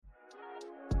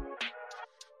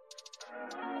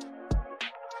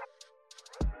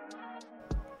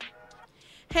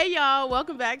Hey y'all,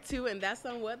 welcome back to And That's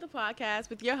On What, the podcast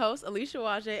with your host Alicia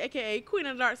Waje, aka Queen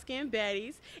of the Dark Skin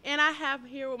Baddies. And I have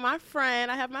here with my friend,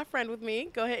 with me.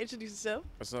 Go ahead, introduce yourself.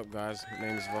 What's up, guys? My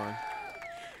name is Vaughn.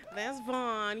 That's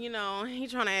Vaughn. You know, he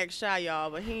trying to act shy, y'all,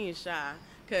 but he ain't shy.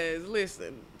 Cause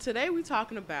listen, today we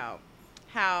talking about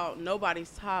how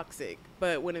nobody's toxic,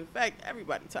 but when in fact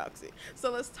everybody toxic.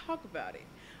 So let's talk about it.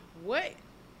 What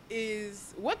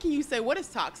can you say? What is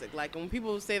toxic? Like when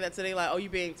people say that today, like, oh, you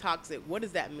being toxic, what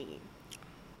does that mean?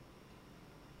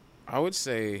 I would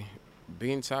say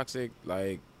being toxic,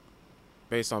 like,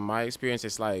 based on my experience,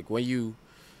 it's like when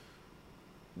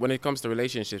it comes to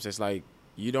relationships, it's like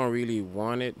you don't really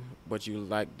want it, but you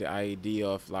like the idea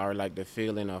of, or like the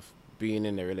feeling of being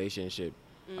in the relationship.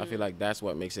 I feel like that's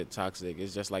what makes it toxic.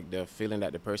 It's just like the feeling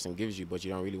that the person gives you, but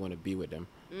you don't really want to be with them.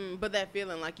 But that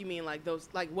feeling, like, you mean like those,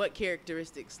 like what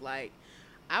characteristics? Like,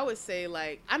 I would say,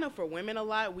 like, I know for women a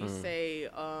lot, we say,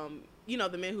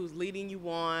 the man who's leading you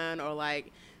on, or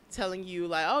like telling you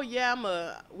like, oh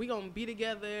yeah, we gonna be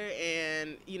together,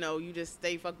 and you just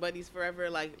stay fuck buddies forever.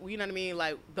 Like, you know what I mean?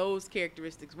 Like those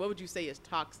characteristics. What would you say is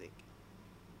toxic?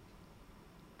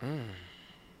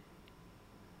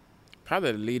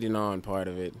 Probably the leading on part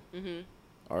of it, Mm-hmm.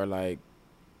 or like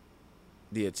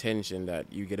the attention that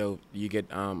you get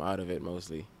out of it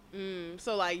mostly.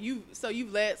 So like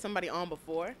you've led somebody on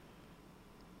before?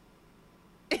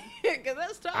 Because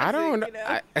that's toxic. I don't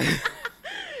know.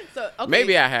 So okay,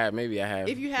 Maybe I have.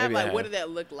 if you have, Maybe like, what did that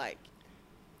look like?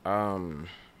 Um,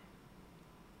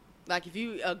 Like if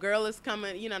a girl is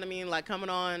coming, you know what I mean, like coming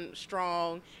on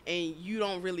strong, and you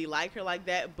don't really like her like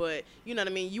that, but you know what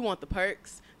I mean, you want the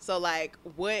perks. So like,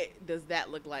 what does that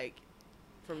look like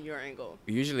from your angle?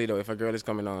 Usually though, if a girl is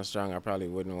coming on strong, I probably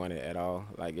wouldn't want it at all.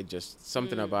 Like, it just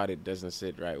something about it doesn't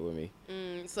sit right with me.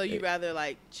 So you'd rather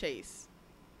like chase.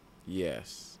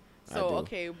 Yes. I So do.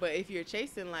 okay, but if you're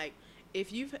chasing, like,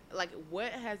 if you've like,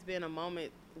 what has been a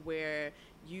moment where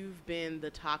you've been the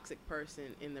toxic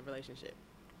person in the relationship?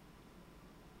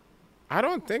 I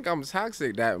don't think I'm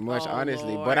toxic that much, Oh,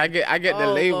 honestly. Lord. But I get the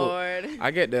Oh, label. Lord. I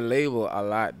get the label a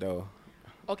lot though.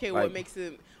 Okay, Like-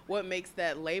 what makes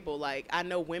that label? Like, I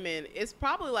know women, it's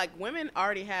probably like women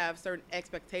already have certain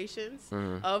expectations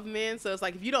of men. So it's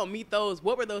like, if you don't meet those,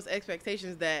 what were those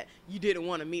expectations that you didn't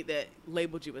want to meet that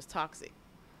labeled you as toxic?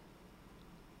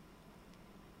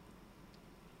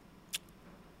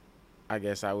 I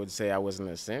guess I would say I wasn't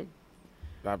a simp.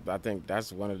 I think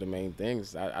that's one of the main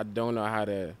things. I don't know how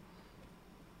to.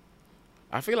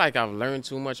 I feel like I've learned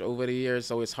too much over the years,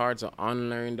 so it's hard to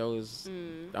unlearn those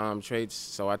traits.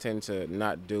 So I tend to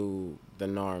not do the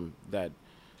norm that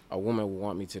a woman would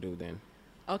want me to do then.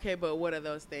 Okay, but what are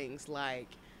those things? Like,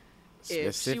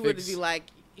 if she were to Specifics. be like,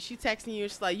 she texting you,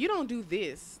 she's like, you don't do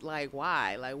this. Like,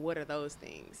 why? Like, what are those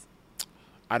things?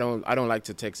 I don't like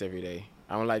to text every day.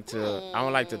 I don't like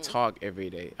to talk every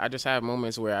day. I just have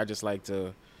moments where I just like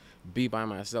to be by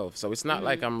myself. So it's not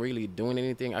like I'm really doing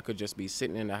anything. I could just be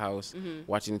sitting in the house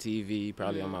watching TV,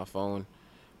 probably on my phone.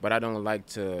 But I don't like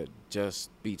to just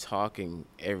be talking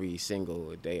every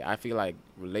single day. I feel like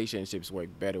relationships work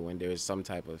better when there's some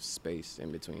type of space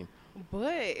in between.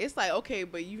 But it's like, okay,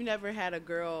 but you never had a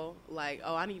girl like,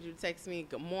 oh, I need you to text me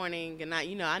good morning, good night.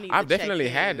 I need. I've to definitely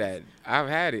had check-ins. that. I've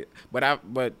had it.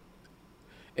 But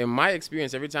in my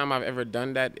experience, every time I've ever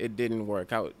done that, it didn't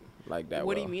work out like that.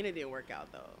 What do well. you mean it didn't work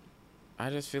out though? I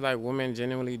just feel like women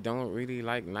genuinely don't really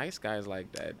like nice guys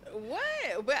like that.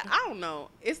 What? But I don't know.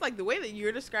 It's like the way that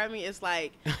you're describing. It's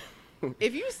like,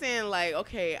 if you're saying like,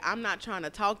 okay, I'm not trying to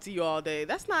talk to you all day.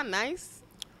 That's not nice.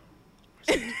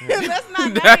 That's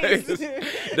not nice.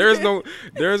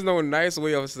 There's no nice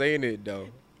way of saying it though.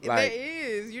 Like, there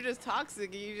is. You're just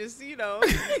toxic, and you just you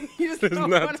just It's don't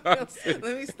not wanna toxic.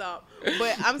 Let me stop.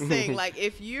 But I'm saying, like,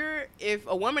 if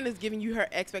a woman is giving you her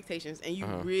expectations and you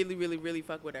really, really, really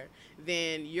fuck with her,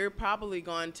 then you're probably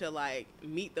going to like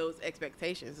meet those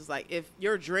expectations. It's like, if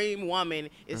your dream woman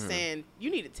is saying you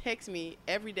need to text me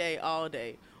every day, all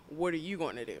day, what are you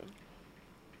going to do?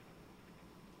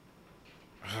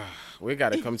 we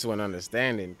got to come to an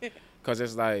understanding, because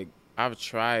it's like I've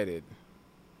tried it,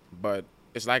 but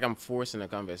it's like I'm forcing a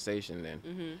conversation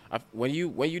then. When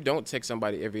you don't text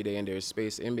somebody every day and there's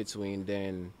space in between,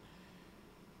 then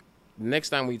next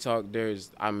time we talk,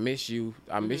 I miss you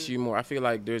more. I feel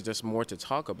like there's just more to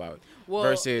talk about. Well,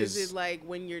 versus is it like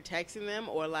when you're texting them,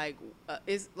 or like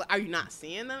are you not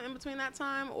seeing them in between that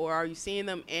time, or are you seeing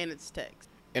them and it's text?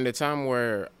 in the time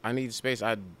where I need space,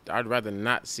 I'd rather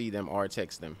not see them or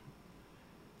text them.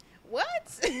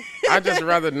 What? I just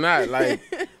rather not. Like,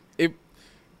 it.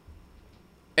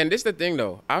 And this the thing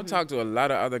though. I've talked to a lot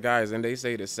of other guys and they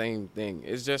say the same thing.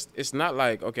 It's not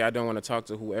like, okay, I don't want to talk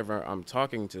to whoever I'm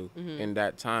talking to in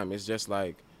that time. It's just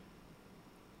like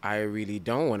I really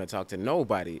don't want to talk to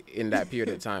nobody in that period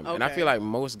of time. And I feel like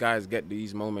most guys get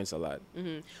these moments a lot.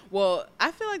 Well,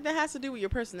 I feel like that has to do with your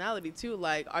personality too.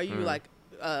 Like, are you like,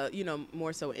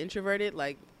 more so introverted?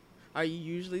 Like, are you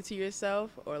usually to yourself,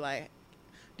 or like,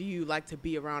 do you like to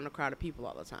be around a crowd of people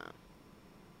all the time?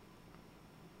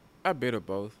 A bit of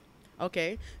both.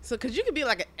 Okay, so because you could be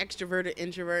like an extroverted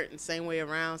introvert and same way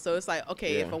around. So it's like,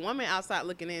 okay, if a woman outside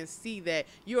looking in see that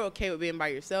you're okay with being by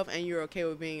yourself and you're okay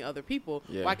with being other people,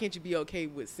 why can't you be okay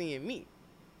with seeing me?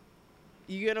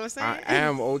 You get what I'm saying? I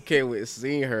am okay with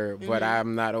seeing her, but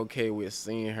I'm not okay with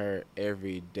seeing her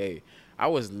every day. I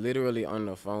was literally on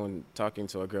the phone talking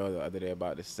to a girl the other day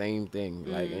about the same thing,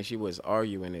 like, and she was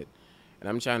arguing it, and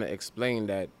I'm trying to explain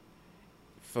that.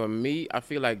 For me, I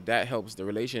feel like that helps the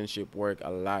relationship work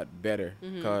a lot better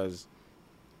because,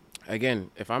 again,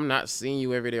 if I'm not seeing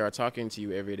you every day or talking to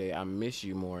you every day, I miss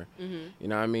you more. You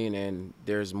know what I mean? And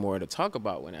there's more to talk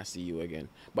about when I see you again.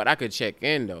 But I could check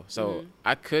in, though. So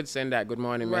I could send that good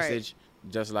morning message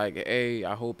just like, hey,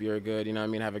 I hope you're good. You know what I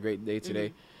mean? Have a great day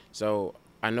today. So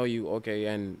I know you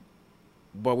okay,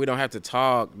 but we don't have to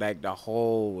talk like the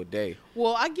whole day.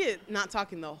 Well, I get not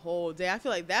talking the whole day. I feel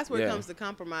like that's where it comes to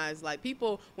compromise. Like,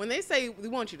 people, when they say we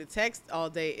want you to text all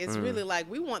day, it's really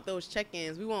like we want those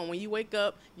check-ins. We want when you wake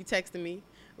up, you texting me.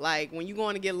 Like, when you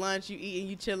going to get lunch, you eating,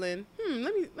 you chilling.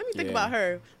 Let me think about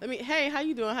her. Hey, how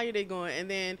you doing? How your day going? And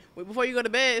then before you go to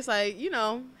bed, it's like,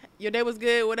 your day was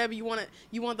good, whatever you want.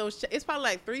 You want those. It's probably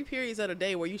like 3 periods of the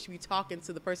day where you should be talking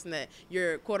to the person that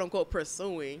you're quote unquote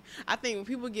pursuing. I think when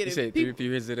people get you say 3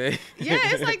 periods a day. Yeah,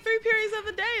 it's like 3 periods of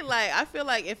the day. Like, I feel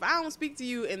like if I don't speak to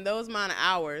you in those amount of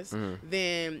hours,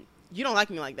 then you don't like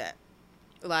me like that.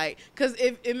 Like, because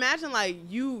imagine like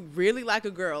you really like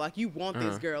a girl, like you want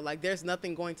this girl, like there's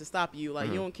nothing going to stop you. Like,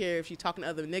 you don't care if she's talking to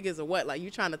other niggas or what. Like, you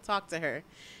trying to talk to her.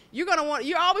 You're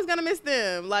always gonna miss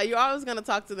them. Like, you're always gonna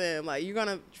talk to them. Like,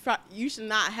 you should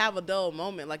not have a dull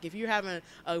moment. Like, if you're having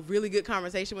a really good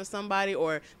conversation with somebody,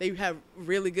 or they have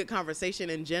really good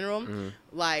conversation in general,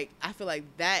 like, I feel like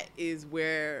that is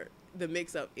where the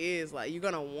mix up is. Like, you're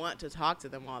gonna want to talk to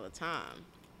them all the time.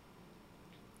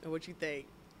 And what you think?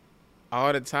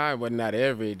 All the time, but not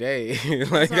every day.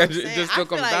 Like, it just still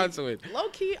comes down to it. Low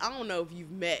key, I don't know if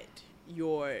you've met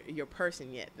your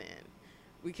person yet then.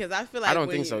 Because I feel like I don't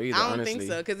think so either. I don't think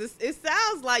so, because it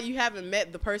sounds like you haven't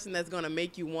met the person that's going to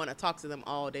make you want to talk to them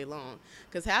all day long.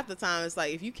 Because half the time it's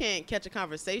like if you can't catch a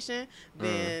conversation,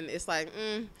 then it's like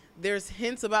there's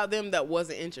hints about them that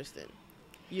wasn't interesting.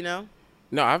 You know?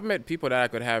 No, I've met people that I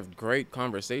could have great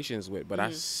conversations with, but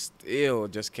I still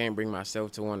just can't bring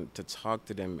myself to want to talk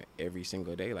to them every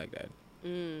single day like that.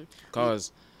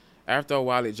 Because after a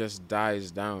while, it just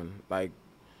dies down. Like,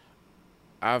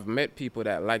 I've met people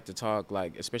that like to talk,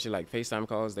 like, especially like FaceTime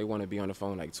calls. They want to be on the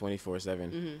phone like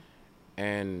 24/7.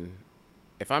 And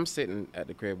if I'm sitting at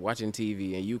the crib watching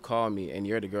TV and you call me and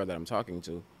you're the girl that I'm talking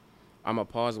to, I'm going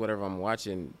to pause whatever I'm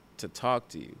watching to talk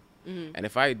to you. And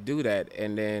if I do that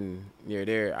and then you're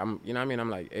there, you know what I mean?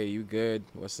 I'm like, hey, you good?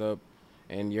 What's up?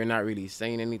 And you're not really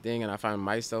saying anything, and I find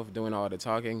myself doing all the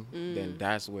talking, then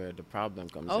that's where the problem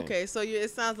comes in. Okay, so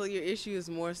it sounds like your issue is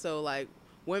more so like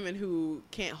women who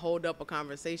can't hold up a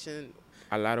conversation.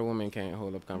 A lot of women can't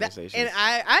hold up conversations. And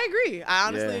I agree. I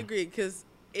honestly agree. Because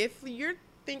if you're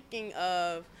thinking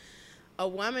of a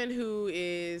woman who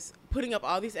is putting up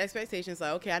all these expectations,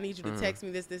 like, okay, I need you to text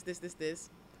me this,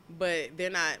 but they're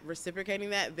not reciprocating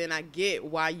that, then I get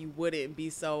why you wouldn't be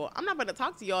so, I'm not going to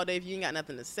talk to you all day if you ain't got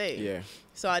nothing to say. Yeah.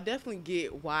 So I definitely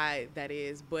get why that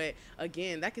is. But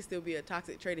again, that could still be a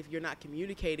toxic trait if you're not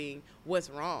communicating what's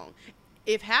wrong.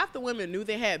 If half the women knew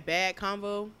they had bad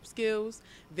convo skills,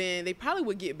 then they probably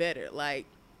would get better. Like,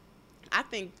 I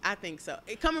think so.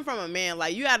 Coming from a man,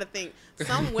 like, you got to think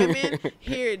some women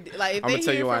hear, like, if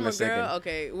they hear from a girl,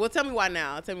 okay, well, tell me why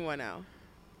now.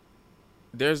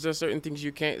 There's just certain things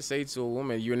you can't say to a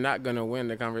woman. You're not gonna win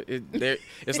the conversation.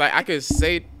 It's like I could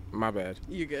say, my bad.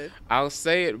 You good? I'll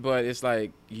say it, but it's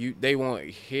like they won't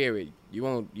hear it.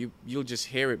 You'll just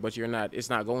hear it, but you're not. It's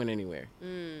not going anywhere.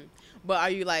 But are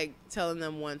you like telling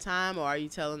them one time, or are you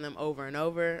telling them over and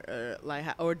over,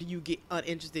 or do you get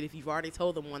uninterested if you've already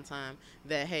told them one time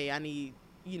that, hey, I need,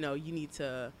 you need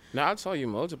to. Now, I'll tell you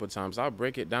multiple times. I'll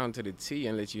break it down to the T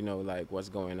and let you know, like, what's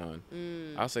going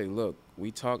on. I'll say, look, we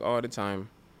talk all the time.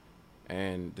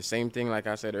 And the same thing, like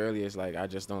I said earlier, is like, I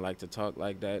just don't like to talk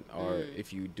like that. Or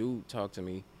if you do talk to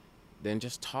me, then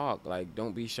just talk. Like,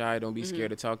 don't be shy. Don't be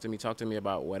scared to talk to me. Talk to me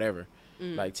about whatever.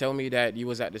 Mm. Like, tell me that you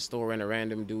was at the store and a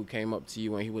random dude came up to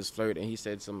you and he was flirting and he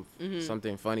said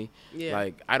something funny. Yeah.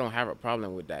 Like, I don't have a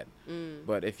problem with that. Mm.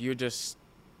 But if you're just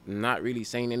not really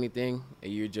saying anything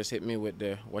and you just hit me with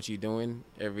the what you doing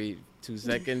every 2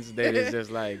 seconds, then it's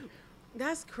just like...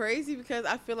 That's crazy because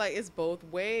I feel like it's both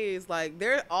ways. Like,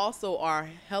 there also are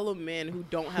hella men who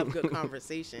don't have good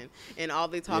conversation, and all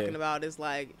they talking about is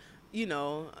like, you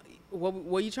know,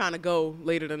 where you trying to go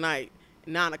later tonight,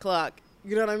 9 o'clock.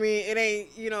 You know what I mean? It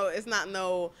ain't, you know, it's not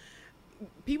no.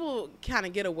 People kind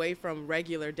of get away from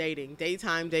regular dating.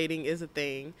 Daytime dating is a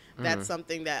thing. That's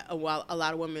something that a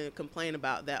lot of women complain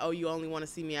about, that, oh, you only want to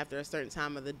see me after a certain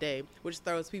time of the day, which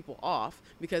throws people off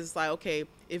because it's like, okay,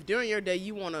 if during your day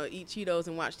you want to eat Cheetos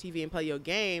and watch TV and play your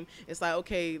game, it's like,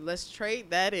 okay, let's trade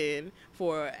that in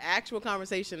for actual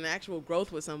conversation and actual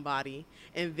growth with somebody,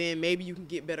 and then maybe you can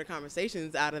get better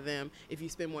conversations out of them if you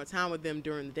spend more time with them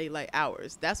during the daylight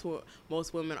hours. That's what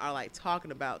most women are like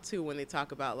talking about too when they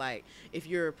talk about, like, if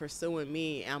you're pursuing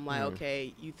me, I'm like,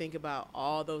 okay, you think about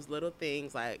all those little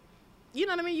things, like, you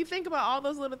know what I mean? You think about all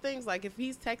those little things, like if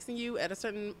he's texting you at a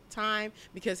certain time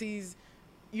because he's,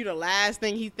 you the last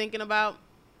thing he's thinking about,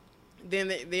 then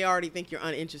they already think you're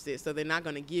uninterested, so they're not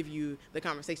going to give you the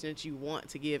conversation that you want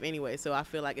to give anyway. So I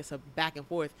feel like it's a back and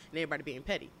forth and everybody being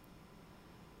petty.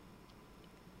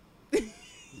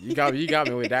 You got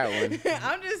me with that one.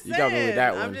 I'm just saying. You got me with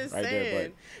that one. I'm just right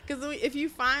saying. Because if you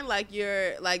find like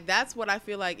you're like, that's what I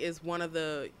feel like is one of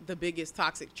the biggest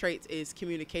toxic traits is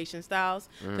communication styles.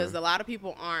 Because a lot of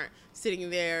people aren't sitting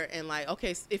there and like,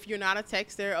 okay, if you're not a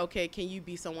texter, okay, can you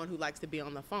be someone who likes to be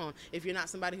on the phone? If you're not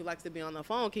somebody who likes to be on the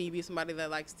phone, can you be somebody that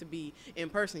likes to be in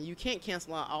person? You can't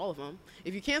cancel out all of them.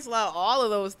 If you cancel out all of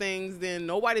those things, then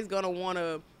nobody's going to want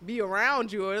to be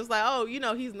around you. Or it's like, oh, you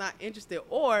know, he's not interested,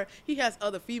 or he has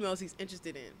other females he's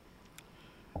interested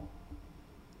in.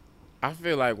 I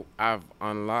feel like I've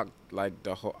unlocked like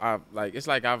the whole. It's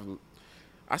like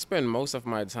I spend most of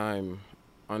my time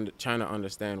trying to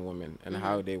understand women and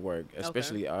how they work,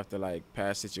 especially after like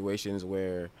past situations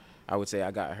where I would say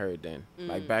I got hurt. Then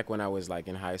like back when I was like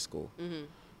in high school.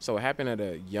 So it happened at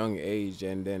a young age,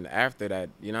 and then after that,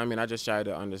 you know what I mean, I just try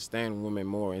to understand women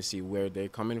more and see where they're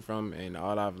coming from, and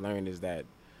all I've learned is that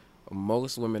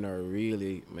most women are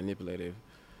really manipulative.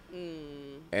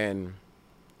 And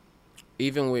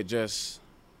even with just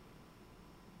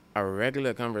a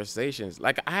regular conversations,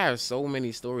 like I have so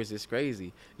many stories, it's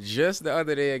crazy. Just the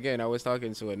other day again, I was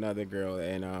talking to another girl,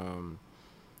 and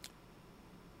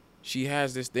she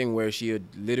has this thing where she would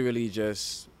literally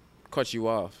just cut you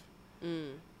off.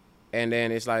 And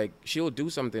then it's like she'll do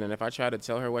something, and if I try to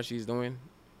tell her what she's doing,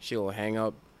 she'll hang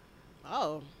up.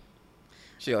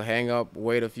 She'll hang up,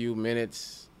 wait a few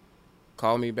minutes,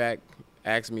 call me back,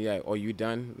 ask me like, are you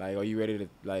done? Like, are you ready to,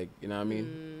 like, you know what I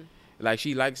mean? Like,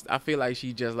 I feel like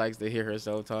she just likes to hear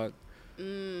herself talk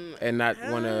and not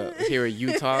want to hear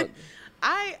you talk.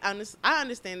 I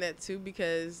understand that too,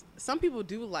 because some people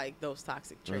do like those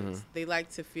toxic traits. They like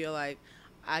to feel like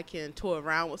I can toy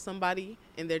around with somebody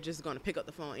and they're just going to pick up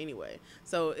the phone anyway.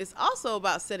 So it's also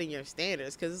about setting your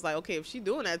standards, because it's like, okay, if she's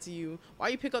doing that to you, why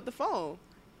you pick up the phone?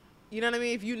 You know what I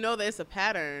mean? If you know that it's a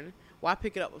pattern, why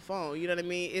pick it up the phone? You know what I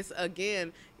mean? It's,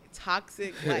 again,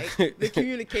 toxic, like the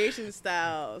communication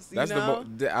styles. That's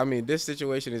I mean, this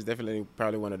situation is definitely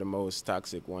probably one of the most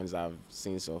toxic ones I've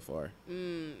seen so far.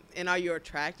 And are you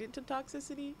attracted to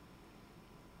toxicity?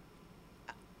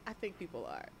 I think people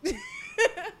are.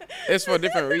 It's for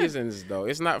different reasons, though.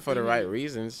 It's not for the right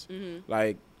reasons.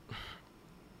 Like,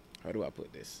 how do I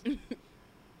put this?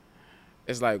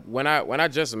 It's like when I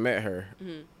just met her,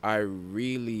 I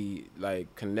really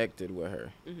like connected with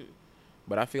her.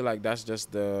 But I feel like that's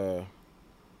just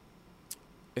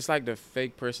it's like the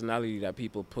fake personality that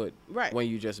people put when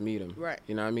you just meet them. Right.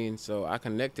 You know what I mean? So I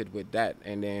connected with that,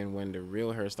 and then when the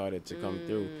real her started to come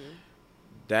through,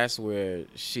 that's where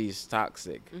she's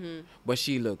toxic. But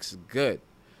she looks good.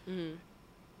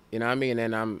 You know what I mean?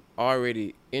 And I'm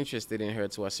already interested in her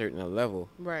to a certain level.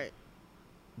 Right.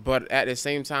 But at the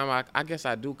same time, I guess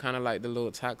I do kind of like the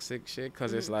little toxic shit,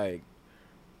 because it's like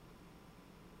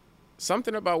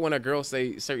something about when a girl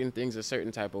say certain things a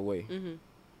certain type of way.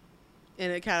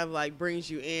 And it kind of like brings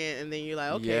you in, and then you're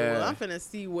like, okay, well, I'm finna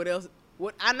see what else.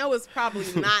 What I know is probably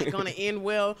not gonna end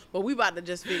well, but we about to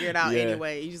just figure it out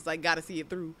anyway. You just like got to see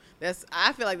it through.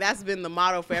 I feel like that's been the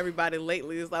motto for everybody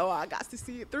lately. It's like, oh, I got to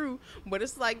see it through, but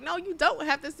it's like, no, you don't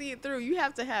have to see it through. You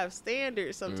have to have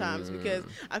standards sometimes, because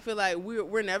I feel like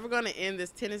we're never gonna end this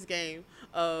tennis game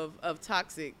of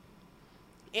toxic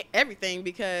everything,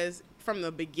 because from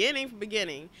the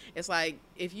beginning, it's like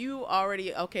if you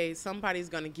already, okay, somebody's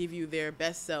going to give you their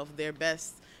best self, their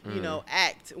best,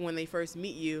 act when they first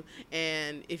meet you.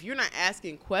 And if you're not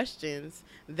asking questions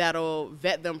that'll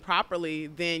vet them properly,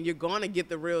 then you're going to get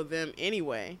the real them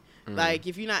anyway. Like,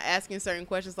 if you're not asking certain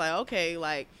questions, like, okay,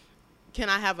 like, can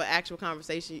I have an actual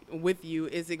conversation with you?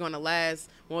 Is it going to last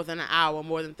more than an hour,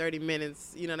 more than 30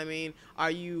 minutes? You know what I mean?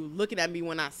 Are you looking at me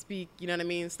when I speak? You know what I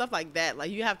mean? Stuff like that.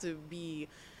 Like, you have to be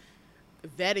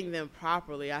vetting them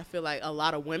properly. I feel like a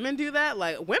lot of women do that.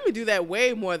 Like, women do that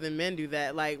way more than men do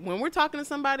that. Like, when we're talking to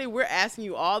somebody, we're asking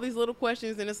you all these little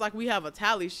questions, and it's like we have a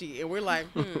tally sheet, and we're like,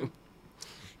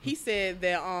 he said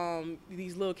that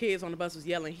these little kids on the bus was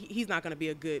yelling. He's not going to be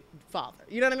a good father.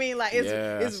 You know what I mean? Like,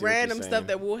 it's random stuff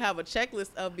that we'll have a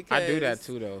checklist of because I do that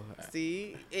too, though.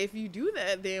 See, if you do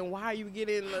that, then why are you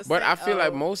getting the But I feel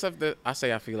like most of the, I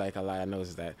feel like a lot. I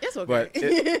noticed that. It's okay. But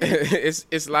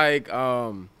it's like,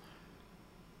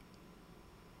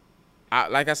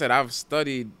 like I said, I've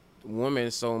studied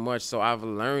women so much, so I've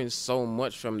learned so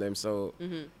much from them. So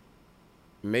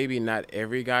maybe not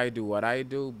every guy do what I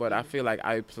do, but I feel like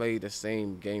I play the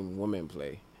same game women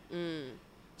play.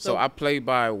 So I play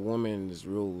by women's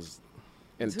rules,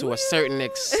 and to a certain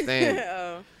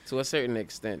extent. To a certain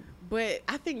extent. But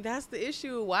I think that's the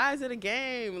issue. Why is it a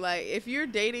game? Like, if you're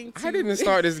dating I didn't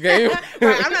start this game.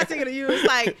 Right, I'm not thinking of you. It's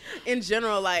like, in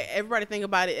general, like, everybody think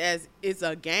about it as it's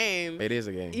a game. It is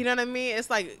a game. You know what I mean? It's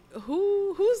like,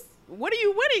 what are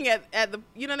you winning at the,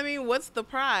 you know what I mean? What's the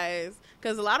prize?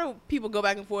 Because a lot of people go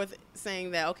back and forth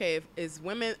saying that, okay,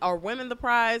 are women the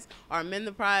prize? Are men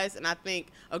the prize? And I think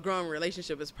a growing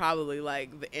relationship is probably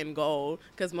like the end goal,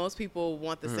 because most people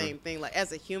want the same thing. Like,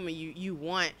 as a human, you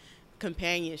want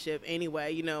companionship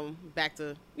anyway. Back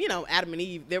to Adam and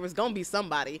Eve, there was gonna be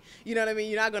somebody, you know what I mean?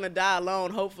 You're not gonna die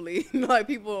alone, hopefully. Like,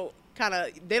 people kind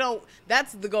of, they don't,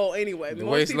 that's the goal anyway. The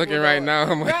way it's looking right now,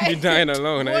 I might be dying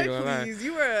alone. Boy, I ain't gonna lie.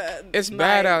 You were it's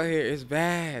bad out here. It's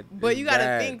bad. But you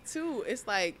gotta think too, it's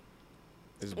like,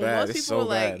 it's bad. Most it's people so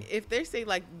like bad. if they say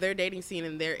like their dating scene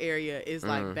in their area is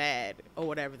like bad or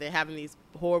whatever, they're having these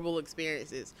horrible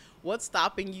experiences. What's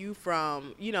stopping you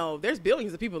from, there's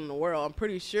billions of people in the world. I'm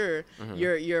pretty sure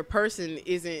your person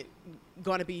isn't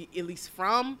going to be at least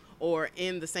from or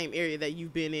in the same area that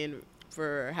you've been in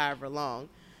for however long.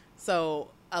 So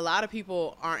a lot of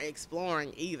people aren't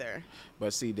exploring either.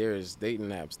 But see, there's dating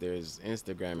apps, there's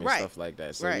Instagram and stuff like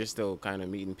that. So you're still kind of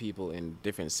meeting people in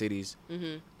different cities.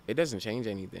 It doesn't change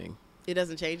anything. It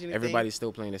doesn't change anything. Everybody's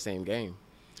still playing the same game.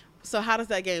 So how does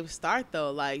that game start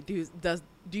though? Like, do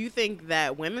you think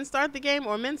that women start the game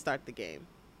or men start the game?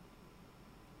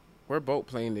 We're both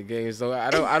playing the game, so I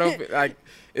don't like.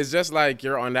 It's just like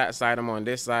you're on that side, I'm on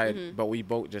this side, but we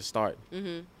both just start.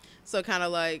 So kind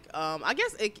of like, I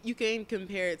guess you can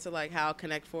compare it to like how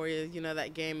Connect 4 is.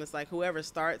 That game is like whoever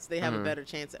starts, they have a better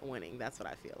chance at winning. That's what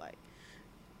I feel like.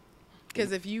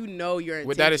 Because if you're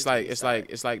with that,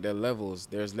 it's like the levels.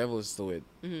 There's levels to it.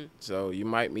 So you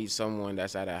might meet someone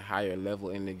that's at a higher level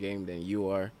in the game than you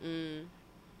are.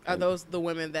 Are those the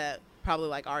women that probably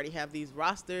like already have these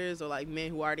rosters, or like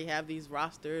men who already have these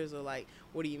rosters, or like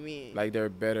what do you mean? Like they're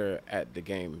better at the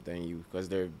game than you because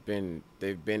they've been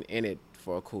in it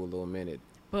for a cool little minute.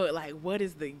 But like, what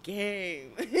is the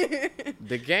game?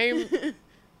 The game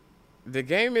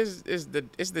is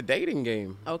the dating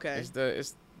game. Okay.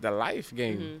 It's the life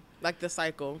game. Like the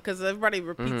cycle, because everybody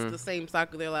repeats the same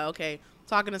cycle. They're like, okay,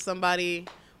 talking to somebody,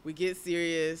 we get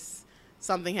serious,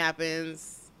 something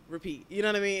happens, repeat. You know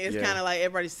what I mean? It's kind of like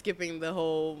everybody's skipping the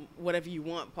whole whatever you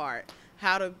want part.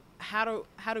 How do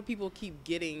people keep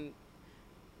getting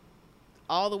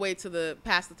all the way to the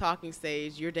past the talking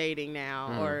stage? You're dating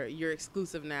now, or you're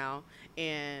exclusive now,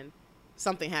 and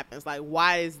something happens. Like,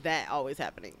 why is that always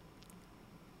happening?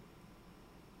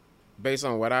 Based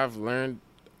on what I've learned,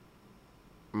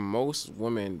 most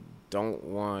women don't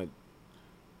want.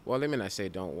 Well, let me not say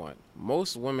don't want.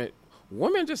 Most women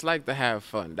just like to have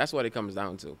fun. That's what it comes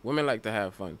down to. Women like to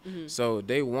have fun. So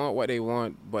they want what they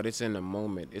want, but it's in the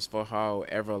moment. It's for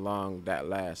however long that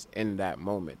lasts in that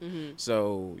moment.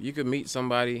 So you could meet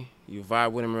somebody, you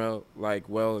vibe with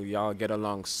them y'all get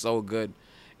along so good,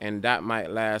 and that might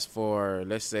last for,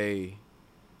 let's say,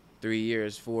 3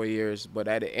 years, 4 years, but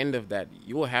at the end of that,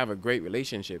 you will have a great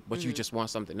relationship, but you just want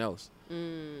something else.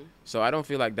 So I don't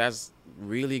feel like that's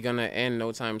really gonna end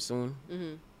no time soon.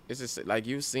 It's just like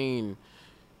you've seen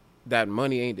that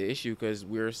money ain't the issue, because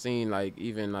we're seeing like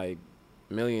even like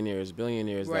millionaires,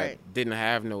 billionaires that didn't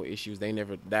have no issues. They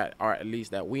never, that are at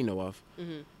least that we know of,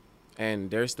 and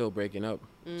they're still breaking up.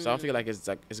 So I feel like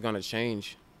it's gonna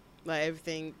change. Like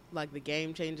everything, like the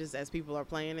game changes as people are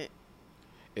playing it.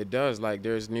 It does. Like,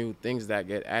 there's new things that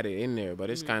get added in there, but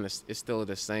it's Mm-hmm. it's still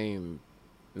the same,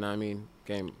 you know what I mean,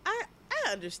 game. I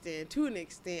understand to an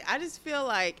extent. I just feel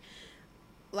like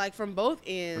from both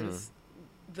ends,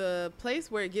 the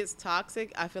place where it gets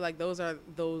toxic, I feel like those are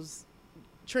those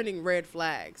trending red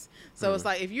flags. So it's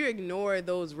like if you ignore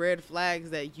those red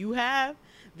flags that you have,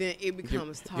 then it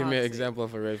becomes toxic. Give me an example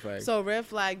of a red flag. So red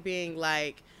flag being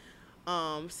like,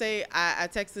 say I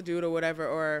text a dude or whatever,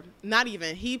 or not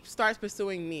even, he starts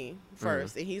pursuing me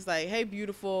first, and he's like, hey,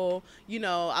 beautiful, you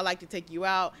know, I like to take you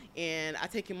out, and I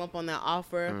take him up on that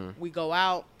offer. We go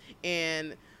out,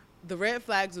 and the red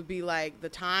flags would be like the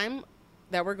time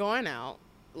that we're going out.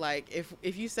 Like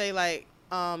if you say like,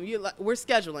 we're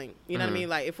scheduling, you know what I mean?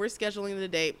 Like if we're scheduling the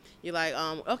date, you're like,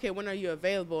 okay, when are you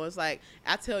available? It's like,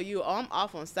 I tell you, oh, I'm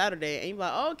off on Saturday, and you're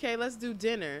like, oh, okay, let's do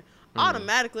dinner.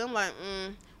 Automatically, I'm like,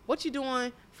 what you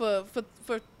doing for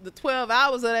the 12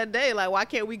 hours of that day? Like, why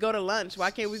can't we go to lunch?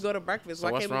 Why can't we go to breakfast? So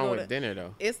why what's can't we wrong go with to dinner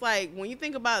though? It's like when you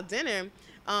think about dinner,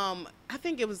 I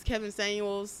think it was Kevin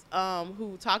Samuels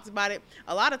who talked about it.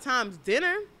 A lot of times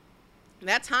dinner,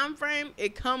 that time frame,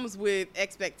 it comes with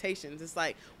expectations. It's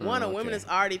like a woman is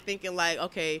already thinking like,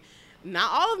 okay,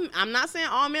 not all of them, I'm not saying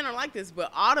all men are like this,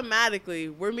 but automatically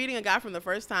we're meeting a guy from the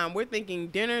first time, we're thinking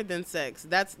dinner then sex.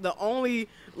 That's the only,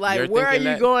 like, You're where are you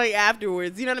that? going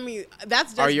afterwards? You know what I mean?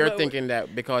 That's just, or you're thinking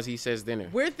that because he says dinner.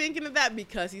 We're thinking of that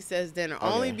because he says dinner,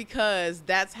 only because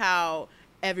that's how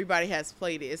everybody has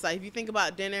played it. It's like if you think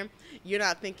about dinner, you're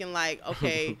not thinking like,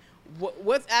 okay,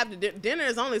 what's after dinner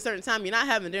is only a certain time. You're not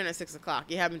having dinner at 6 o'clock.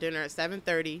 You're having dinner at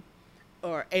 7:30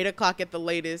 or 8 o'clock at the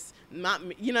latest. Not,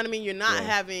 you know what I mean? You're not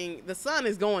having, the sun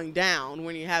is going down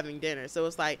when you're having dinner. So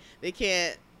it's like they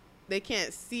can't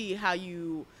see how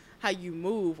you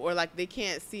move, or like they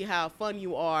can't see how fun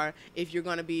you are if you're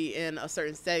going to be in a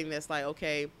certain setting that's like,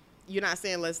 okay, you're not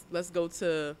saying let's go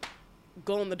to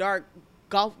glow in the dark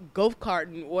golf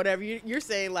carting, whatever. You're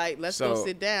saying like, let's go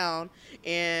sit down,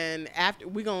 and after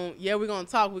we're gonna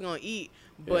talk, we're gonna eat,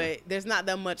 but there's not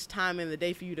that much time in the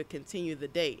day for you to continue the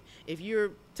date. If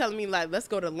you're telling me like, let's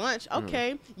go to lunch,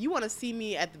 okay, you want to see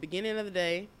me at the beginning of the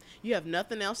day, you have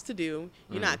nothing else to do,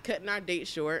 you're not cutting our date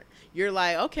short, you're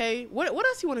like, okay, what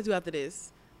else you want to do after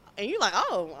this? And you're like,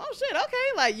 oh shit, okay,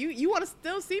 like you want to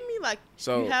still see me, like,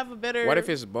 so you have a better. What if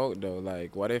it's both though?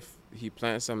 Like, what if he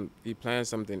plans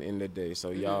something in the day, so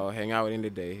y'all hang out in the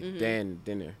day, then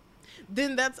dinner?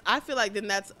 Then I feel like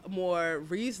that's more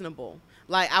reasonable.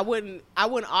 Like I wouldn't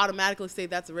automatically say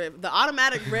that's the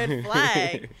automatic red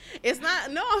flag. It's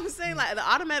not. No, I'm saying like the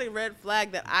automatic red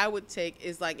flag that I would take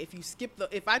is like if you skip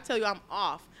if I tell you I'm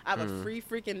off, I have a free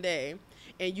freaking day,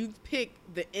 and you pick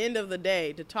the end of the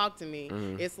day to talk to me,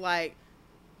 it's like,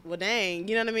 well, dang,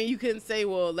 you know what I mean? You couldn't say,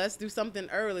 well, let's do something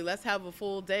early. Let's have a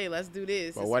full day. Let's do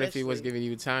this. But what if he was giving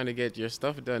you time to get your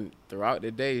stuff done throughout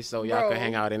the day so y'all could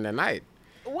hang out in the night?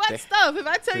 What stuff? If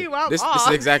I tell you I'm off. This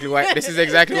is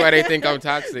exactly why they think I'm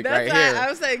toxic right here. I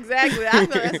would say exactly. I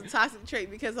feel that's a toxic trait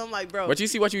because I'm like, bro. But you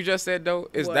see what you just said though?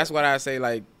 That's what I say,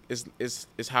 like, it's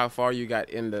how far you got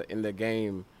in the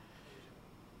game.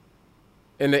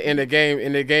 In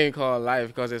the game called life,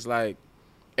 because it's like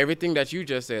everything that you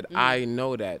just said, I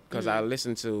know that because I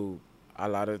listen to a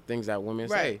lot of things that women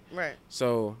say. Right.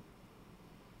 So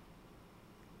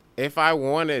if I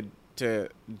wanted to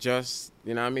just,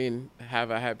 you know what I mean,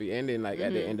 have a happy ending, like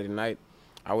at the end of the night,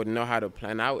 I would know how to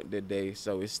plan out the day.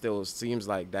 So it still seems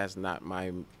like that's not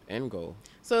my end goal.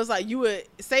 So it's like you would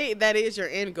say that is your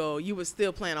end goal. You would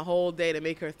still plan a whole day to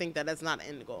make her think that that's not an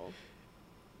end goal.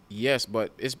 Yes,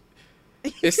 but it's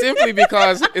simply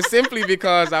because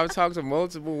I've talked to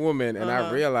multiple women and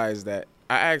I realized that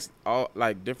I asked all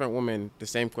like different women the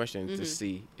same question to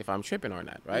see if I'm tripping or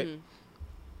not, right?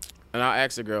 And I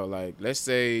asked a girl, like, let's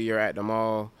say you're at the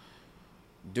mall,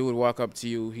 dude walk up to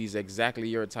you, he's exactly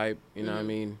your type, you know what I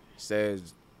mean?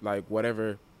 Says like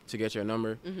whatever to get your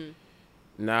number.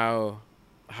 Now,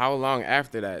 how long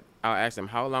after that? I'll ask them,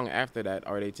 how long after that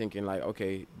are they thinking like,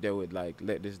 okay, they would like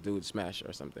let this dude smash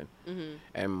or something?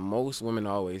 And most women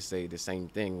always say the same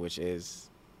thing, which is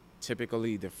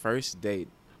typically the first date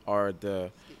or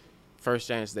the first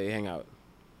chance they hang out.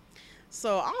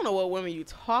 So I don't know what women you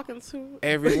talking to.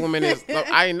 Every woman is. Look,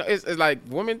 I know it's like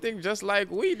women think just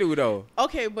like we do though.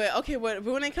 Okay, but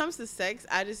when it comes to sex,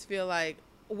 I just feel like,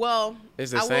 well,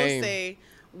 it's the I same. will say,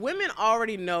 women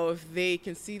already know if they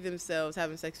can see themselves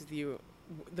having sex with you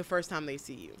the first time they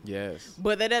see you. Yes.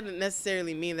 But that doesn't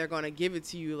necessarily mean they're going to give it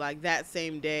to you like that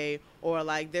same day, or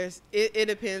like it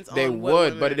depends on. They what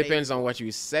would, but it depends on what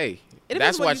you say.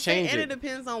 That's what changes. And it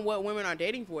depends on what women are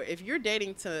dating for. If you're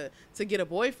dating to get a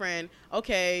boyfriend,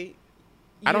 okay,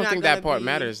 I don't think that part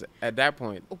matters at that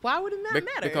point. Why would it not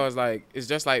matter? Because like it's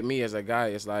just like me as a guy.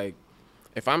 It's like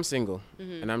if I'm single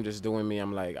and I'm just doing me,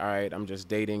 I'm like, all right, I'm just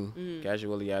dating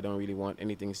casually. I don't really want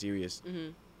anything serious.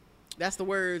 That's the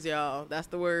words, y'all. That's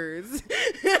the words.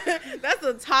 That's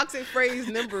a toxic phrase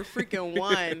number freaking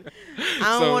 1.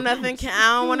 I don't want nothing.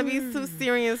 I don't want to be too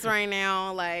serious right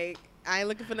now. Like, I ain't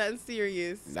looking for nothing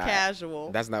serious.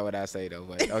 Casual. That's not what I say though.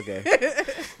 But okay.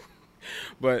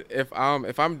 But if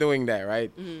I'm doing that,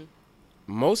 right?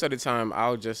 Most of the time,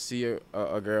 I'll just see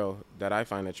a girl that I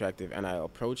find attractive, and I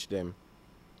approach them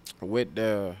with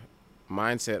the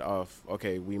mindset of,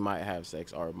 okay, we might have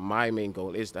sex, or my main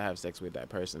goal is to have sex with that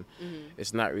person.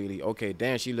 It's not really, okay,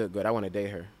 damn, she look good, I want to date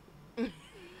her.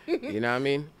 You know what I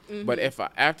mean? But if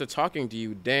after talking to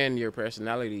you, then your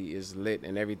personality is lit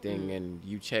and everything, and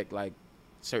you check like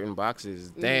certain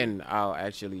boxes, then I'll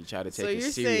actually try to take it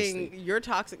seriously. So you're saying your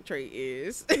toxic trait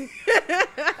is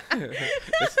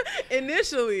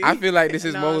initially. I feel like this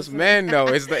is most men though.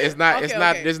 It's not just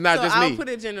me. I'll put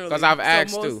it generally because I've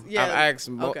asked too. Yeah, I've asked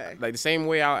like the same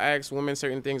way I'll ask women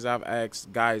certain things. I've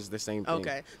asked guys the same thing.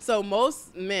 Okay, so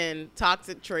most men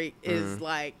toxic trait is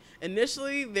like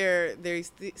initially they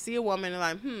see a woman and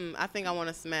like I think I want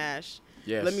to smash.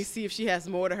 Yes. Let me see if she has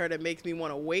more to her that makes me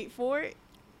want to wait for it.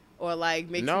 Or like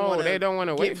makes you no, they don't want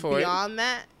to wait for it. Beyond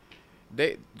that,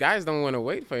 guys don't want to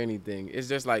wait for anything. It's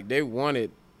just like they want it,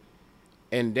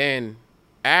 and then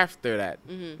after that,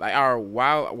 like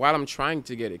while I'm trying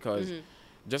to get it, cause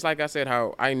just like I said,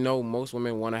 how I know most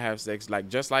women want to have sex, like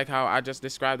just like how I just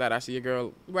described that. I see a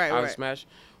girl, I'll smash.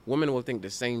 Women will think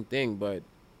the same thing, but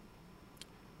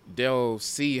they'll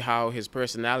see how his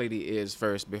personality is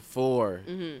first before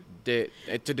to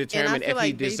determine if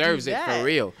he deserves it for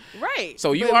real. Right.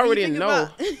 So you already know.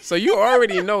 So you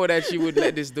already know that you would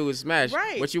let this dude smash.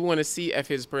 Right. But you want to see if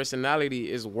his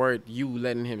personality is worth you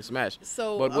letting him smash.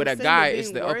 So, but with a guy,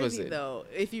 it's the opposite. Though,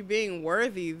 if you're being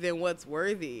worthy, then what's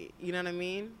worthy? You know what I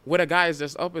mean? With a guy, it's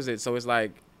just opposite. So it's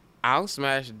like, I'll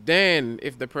smash. Then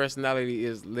if the personality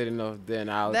is lit enough, then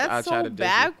I'll try to. That's so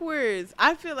backwards.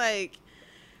 I feel like.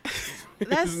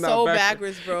 That's so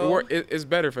backwards, bro. It's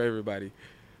better for everybody.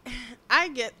 I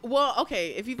get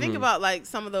okay. If you think about like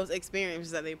some of those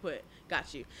experiences that they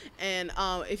got you, and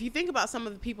if you think about some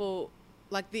of the people,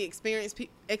 like the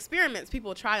experiments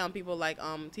people try on people, like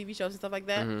TV shows and stuff like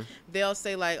that, they'll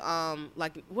say like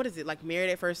what is it, like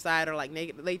Married at First Sight or like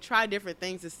Naked? They try different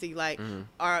things to see like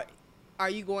are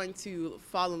you going to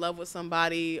fall in love with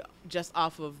somebody just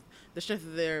off of the strength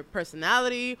of their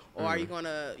personality, or are you going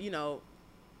to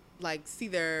like see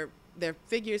their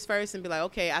figures first and be like,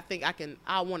 okay,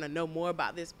 I want to know more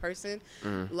about this person.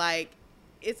 Like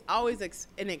it's always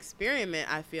an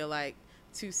experiment, I feel like,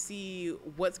 to see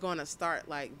what's going to start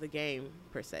like the game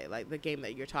per se, like the game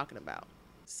that you're talking about.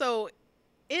 So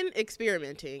in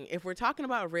experimenting, if we're talking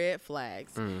about red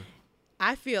flags,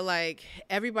 I feel like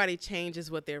everybody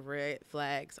changes what their red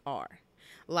flags are.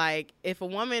 Like if a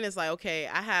woman is like, okay,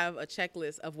 I have a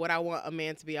checklist of what I want a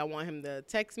man to be. I want him to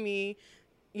text me,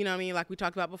 you know what I mean? Like we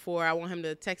talked about before, I want him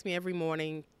to text me every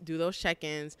morning, do those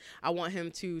check-ins. I want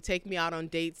him to take me out on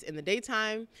dates in the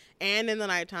daytime and in the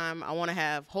nighttime. I want to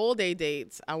have whole day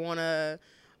dates. I want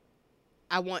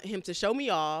him to show me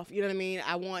off. You know what I mean?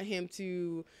 I want him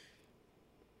to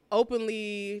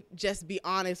openly just be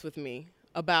honest with me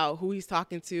about who he's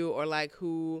talking to, or like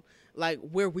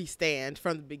where we stand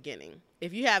from the beginning.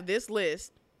 If you have this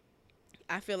list,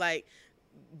 I feel like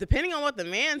depending on what the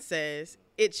man says,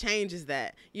 it changes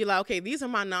that. You're like, okay, these are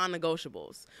my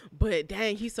non-negotiables. But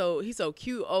dang, he's so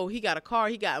cute. Oh, he got a car.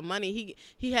 He got money.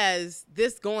 He has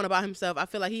this going about himself. I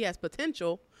feel like he has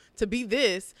potential to be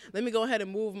this. Let me go ahead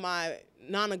and move my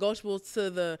non-negotiables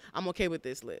to the I'm okay with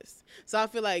this list. So I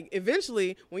feel like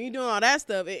eventually when you're doing all that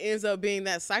stuff, it ends up being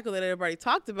that cycle that everybody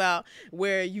talked about,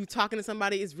 where you talking to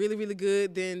somebody is really, really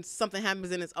good, then something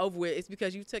happens and it's over with. It's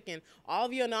because you've taken all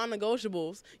of your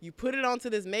non-negotiables, you put it onto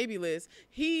this maybe list.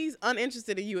 He's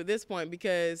uninterested in you at this point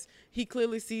because he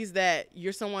clearly sees that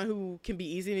you're someone who can be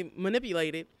easily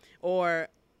manipulated, or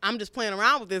I'm just playing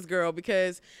around with this girl.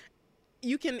 Because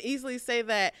you can easily say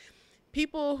that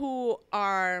people who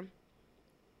are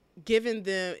giving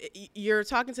them, you're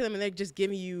talking to them and they're just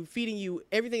giving you, feeding you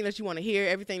everything that you want to hear,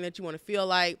 everything that you want to feel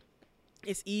like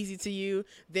it's easy to you,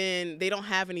 then they don't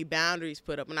have any boundaries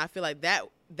put up. And I feel like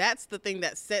that's the thing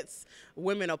that sets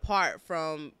women apart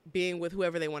from being with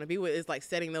whoever they want to be with, is like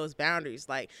setting those boundaries.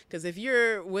 Like, because if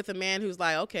you're with a man who's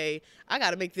like, okay, I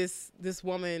got to make this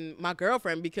woman my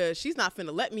girlfriend because she's not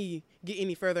finna let me get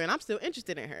any further and I'm still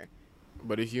interested in her.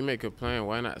 But if you make a plan,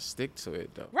 why not stick to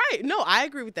it though? Right. No, I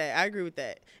agree with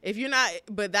that. If you're not,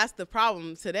 but that's the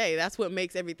problem today. That's what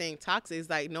makes everything toxic. Is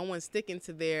like no one's sticking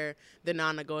to their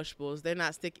non-negotiables. They're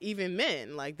not even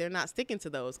men. Like they're not sticking to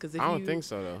those because I don't think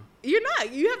so though. You're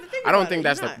not. You have to think. I don't think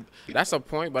that's a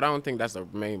point, but I don't think that's the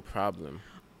main problem.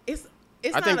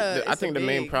 I think the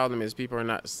main problem is people are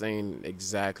not saying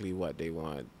exactly what they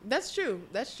want. That's true.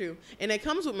 And it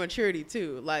comes with maturity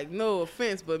too. Like, no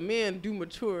offense, but men do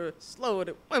mature slower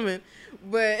than women.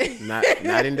 But not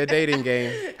in the dating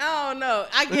game. I don't know.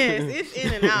 I guess it's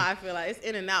in and out. I feel like it's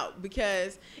in and out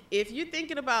because if you're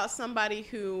thinking about somebody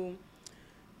who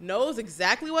knows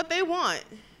exactly what they want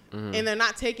and they're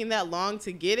not taking that long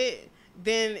to get it,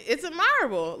 then it's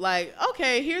admirable. Like,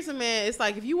 okay, here's a man. It's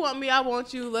like, if you want me, I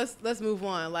want you. Let's move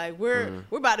on. Like, we're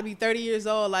about to be 30 years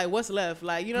old. Like, what's left?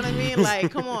 Like, you know what I mean?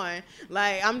 Like, come on.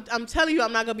 Like, I'm telling you,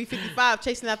 I'm not gonna be 55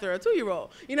 chasing after a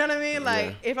 2-year-old. You know what I mean?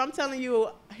 Like, if I'm telling you,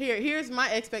 here's my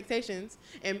expectations,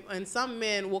 and some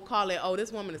men will call it, oh,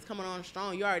 this woman is coming on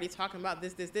strong. You're already talking about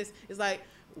this. It's like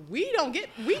we get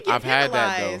I've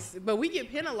penalized, but we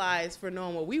get penalized for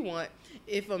knowing what we want.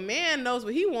 If a man knows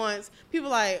what he wants, people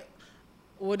like,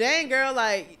 well, dang, girl,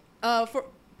 like, for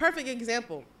perfect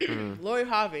example, Lori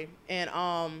Harvey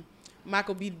and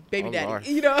Michael B. Baby Daddy. Lord.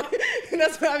 You know,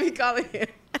 that's what I be calling him.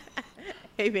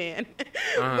 Hey, man.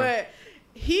 But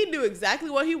he knew exactly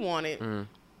what he wanted,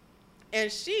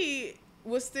 and she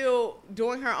was still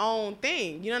doing her own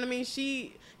thing. You know what I mean?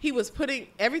 He was putting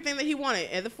everything that he wanted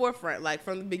at the forefront, like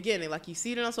from the beginning. Like you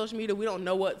see it on social media. We don't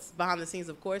know what's behind the scenes,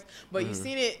 of course, but you've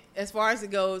seen it as far as it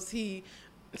goes. He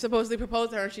supposedly proposed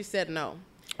to her, and she said no.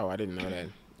 Oh, I didn't know that.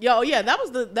 Yeah, that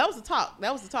was the talk.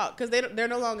 Because they're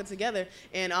no longer together,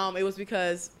 and it was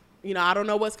because, you know, I don't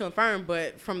know what's confirmed,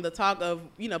 but from the talk of,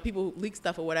 you know, people who leak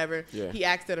stuff or whatever, he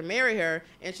asked her to marry her,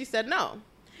 and she said no,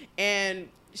 and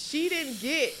she didn't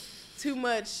get too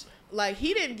much. Like,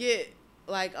 he didn't get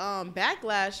like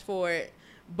backlash for it,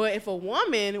 but if a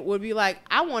woman would be like,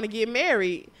 I want to get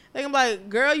married, like, I'm like,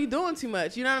 girl, you doing too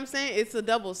much. You know what I'm saying? It's a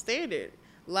double standard.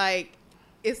 Like,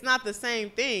 it's not the same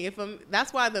thing.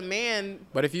 That's why the man.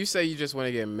 But if you say you just want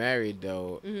to get married,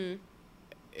 though,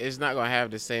 it's not gonna have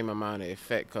the same amount of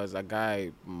effect because a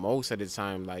guy, most of the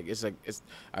time, like it's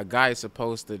a guy is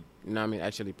supposed to, you know what I mean,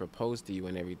 actually propose to you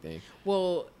and everything.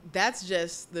 Well, that's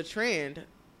just the trend.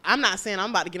 I'm not saying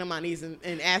I'm about to get on my knees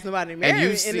and ask somebody to marry me.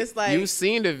 And it's like, you've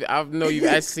seen I know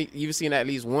you've seen at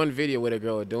least one video with a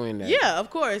girl doing that. Yeah, of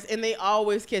course, and they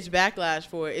always catch backlash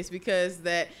for it. It's because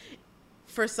that,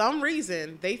 for some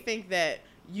reason, they think that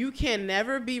you can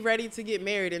never be ready to get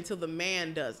married until the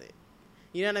man does it.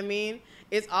 You know what I mean?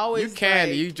 It's always you can.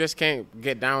 Like, you just can't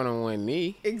get down on one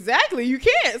knee. Exactly, you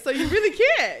can't. So you really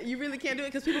can't. You really can't do it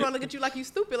because people are gonna look at you like you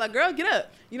stupid. Like, girl, get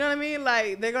up. You know what I mean?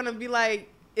 Like, they're gonna be like,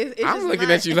 I'm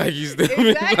looking at you like you stupid.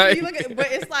 Exactly. Like,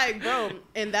 but it's like, bro,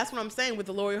 and that's what I'm saying with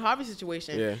the Lori Harvey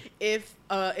situation. Yeah.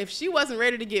 If she wasn't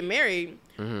ready to get married,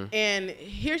 and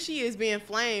here she is being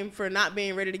flamed for not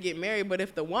being ready to get married, but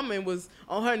if the woman was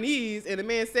on her knees and the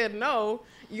man said no,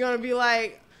 you're gonna be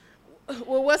like,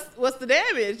 well, what's the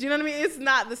damage? You know what I mean? It's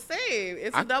not the same.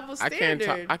 It's a double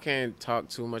standard. I can't talk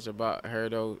too much about her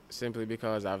though, simply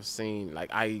because I've seen, like,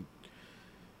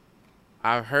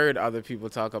 I've heard other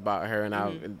people talk about her, and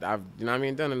I've you know what I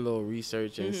mean, done a little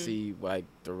research and see like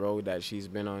the road that she's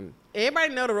been on.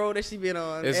 Everybody know the road that she's been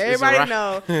on. Everybody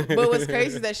know. But what's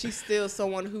crazy is that she's still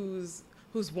someone who's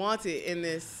wanted in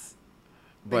this.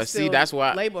 But see, that's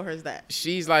why label her as that.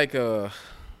 She's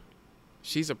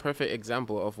a perfect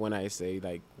example of when I say,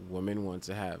 like, women want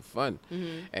to have fun.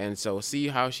 And so see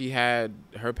how she had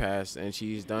her past and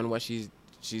she's done what she's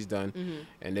done,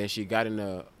 and then she got in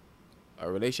a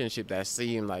relationship that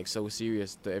seemed like so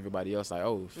serious to everybody else, like,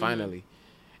 oh, finally,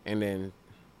 and then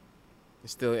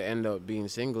still end up being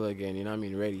single again, you know what I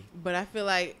mean, ready. But I feel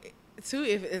like too,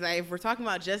 if we're talking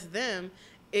about just them,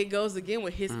 it goes again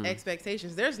with his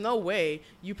expectations. There's no way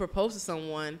you propose to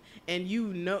someone and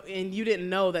you didn't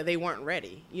know that they weren't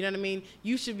ready. You know what I mean?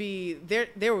 You should be there.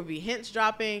 There will be hints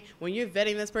dropping when you're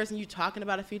vetting this person. You talking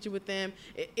about a future with them.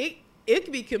 It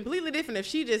could be completely different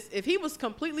if he was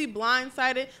completely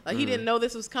blindsided, like he didn't know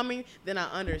this was coming, then I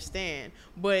understand.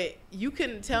 But you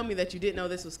couldn't tell me that you didn't know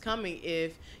this was coming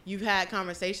if you've had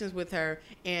conversations with her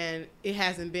and it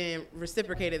hasn't been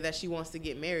reciprocated that she wants to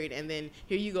get married, and then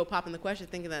here you go popping the question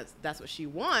thinking that's what she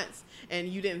wants, and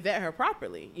you didn't vet her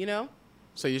properly, you know?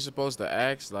 So you're supposed to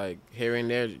ask, like, here and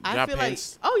there, drop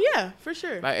hints? Like, oh yeah, for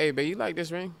sure. Like, hey, babe, you like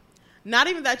this ring? Not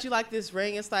even that you like this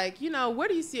ring. It's like, you know, where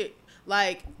do you see it?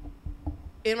 Like,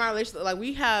 in my relationship, like,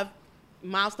 we have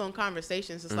milestone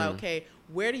conversations. It's like, okay,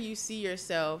 where do you see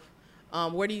yourself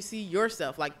where do you see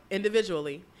yourself, like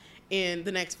individually, in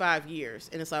the next 5 years?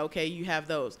 And it's like, okay, you have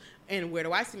those. And where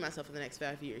do I see myself in the next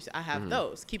 5 years? I have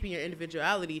those. Keeping your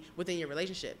individuality within your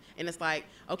relationship. And it's like,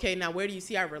 okay, now where do you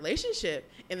see our relationship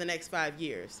in the next 5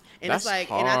 years? And That's it's like,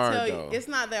 hard, and I tell though. you, it's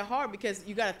not that hard, because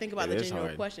you got to think about It the is genuine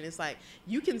hard. question. It's like,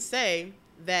 you can say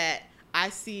that I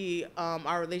see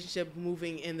our relationship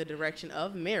moving in the direction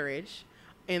of marriage,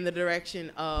 in the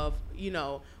direction of, you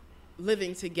know,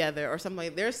 living together or something like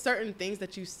that. There's certain things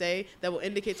that you say that will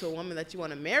indicate to a woman that you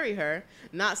want to marry her.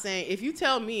 Not saying, if you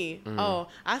tell me, oh,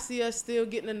 I see us still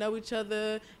getting to know each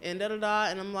other and da da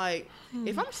da, and I'm like,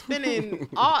 if I'm spending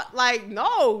all, like,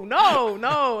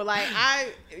 no, like,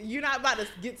 you're not about to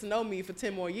get to know me for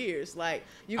 10 more years. Like,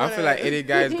 I feel like any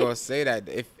guy's gonna say that.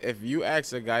 If you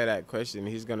ask a guy that question,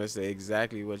 he's gonna say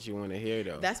exactly what you want to hear,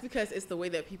 though. That's because it's the way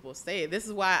that people say it. This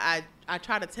is why I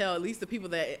try to tell at least the people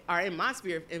that are in my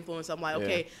sphere of influence. I'm like,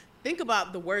 okay, think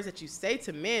about the words that you say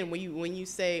to men when you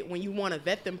want to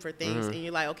vet them for things, and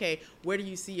you're like, okay, where do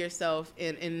you see yourself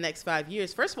in the next 5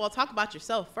 years? First of all, talk about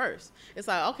yourself first. It's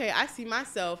like, okay, I see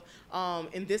myself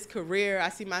in this career. I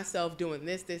see myself doing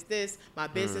this, my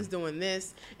business doing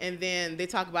this, and then they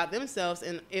talk about themselves.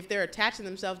 And if they're attaching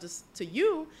themselves to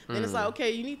you, then it's like,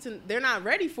 okay, they're not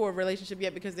ready for a relationship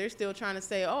yet, because they're still trying to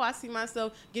say, oh, I see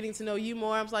myself getting to know you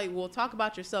more. I'm like, well, talk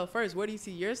about yourself first. Where do you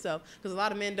see yourself? Because a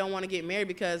lot of men don't want to get married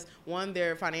because, one,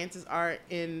 their finances aren't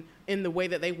in the way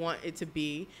that they want it to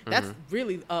be. That's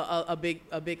really a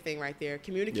big thing right there.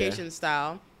 Communication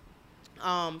style.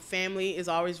 Family is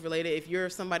always related. If you're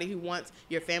somebody who wants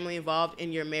your family involved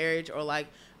in your marriage, or like,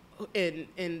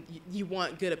 and you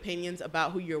want good opinions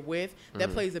about who you're with,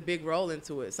 that plays a big role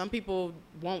into it. Some people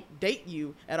won't date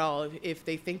you at all if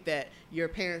they think that your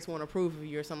parents won't approve of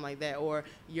you or something like that, or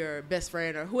your best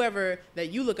friend or whoever that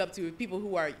you look up to, people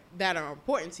who are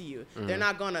important to you. They're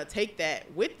not gonna take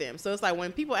that with them. So it's like,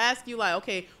 when people ask you, like,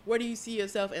 okay, where do you see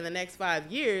yourself in the next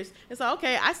 5 years? It's like,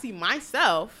 okay, I see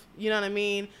myself, you know what I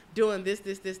mean, doing this,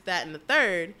 that, and the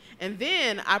third. And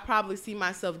then I probably see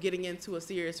myself getting into a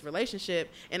serious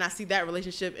relationship, and I see that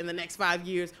relationship in the next 5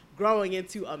 years growing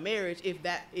into a marriage, if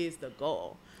that is the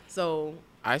goal. So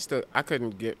I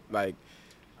couldn't get, like,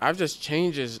 I've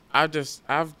changed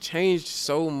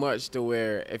so much to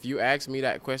where if you ask me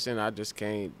that question, I just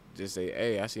can't just say,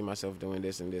 hey, I see myself doing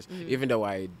this and this. Even though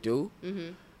I do,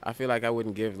 I feel like I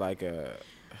wouldn't give like a.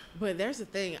 But there's the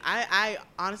thing. I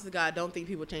honestly, God, don't think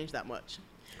people change that much.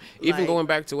 Even like, going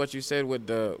back to what you said with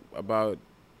about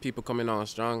people coming on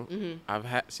strong,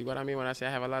 see what I mean when I say I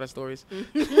have a lot of stories?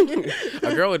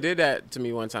 A girl did that to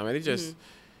me one time, and it just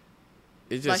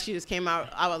like, she just came out.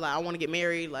 I was like, I want to get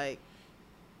married. Like,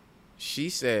 she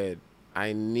said,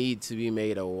 I need to be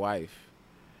made a wife.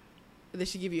 Did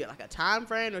she give you like a time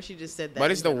frame, or she just said that?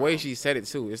 But it's the way she said it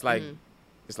too. It's like,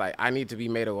 it's like, I need to be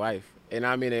made a wife. And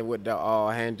I mean it with the all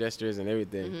hand gestures and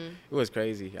everything. It was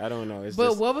crazy. I don't know.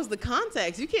 But what was the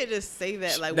context? You can't just say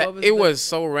that. Like, what was it? Was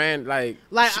so random. Like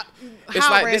it's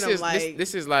how like random.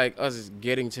 This is like us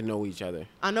getting to know each other.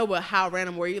 I know, but how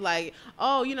random were you? Like,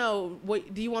 oh, you know,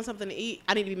 what? Do you want something to eat?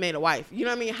 I need to be made a wife. You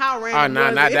know what I mean? How random? Oh,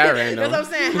 was not it? that random. That's what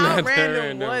I'm saying. How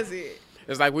random was it?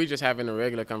 It's like we just having a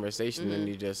regular conversation, and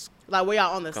you just like, were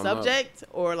y'all on the subject,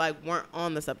 or like weren't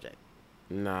on the subject?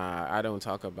 Nah, I don't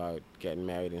talk about getting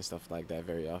married and stuff like that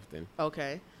very often.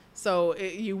 Okay. So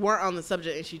you weren't on the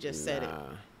subject, and she just said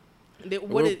it.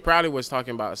 We probably was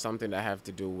talking about something that have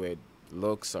to do with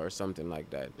looks or something like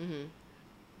that.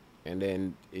 And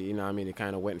then, you know what I mean, it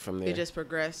kind of went from there. It just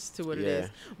progressed to what it is.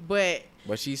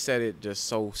 But she said it just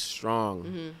so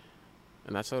strong.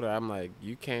 And I told her, I'm like,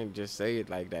 you can't just say it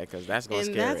like that, because that's going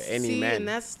to scare any man. And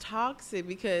that's toxic,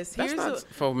 because that's not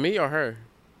for me or her.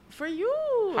 For you.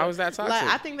 How is that toxic?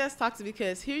 Like, I think that's toxic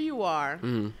because here you are.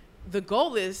 The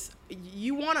goal is,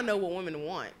 you want to know what women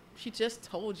want. She just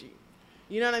told you.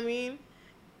 You know what I mean?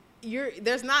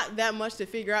 There's not that much to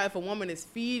figure out if a woman is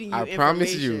feeding you information. I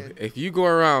promise you, if you go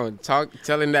around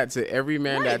telling that to every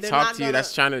man that talks to you,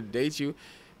 that's trying to date you,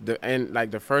 and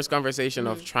like the first conversation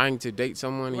of trying to date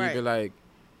someone, you'd be like,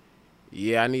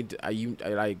 yeah, I need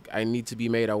to be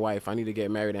made a wife. I need to get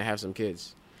married and have some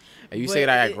kids. And you say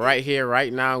that, like, right here,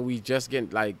 right now, we just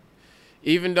get, like,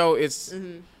 even though it's there,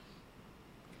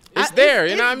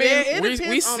 you know what I mean?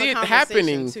 We see it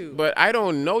happening, but I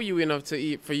don't know you enough for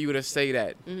you to say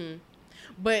that.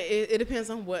 But it depends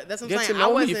on what. That's what I'm saying. Get to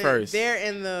know me first. I wasn't there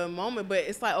in the moment, but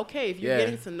it's like, okay, if you're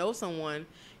getting to know someone,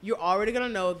 you're already gonna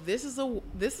know this is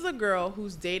a girl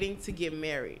who's dating to get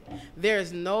married.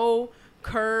 There's no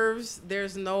curves.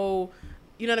 There's no.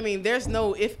 You know what I mean? There's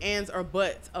no ifs, ands, or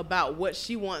buts about what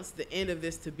she wants the end of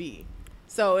this to be.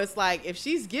 So it's like, if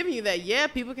she's giving you that, yeah,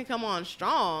 people can come on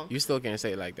strong. You still can't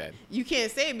say it like that. You can't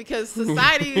say it because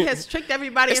society has tricked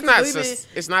everybody into believing.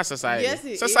 It's not society. Yes,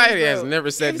 Society is, has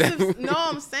never said that. No,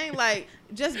 I'm saying, like,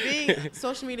 just being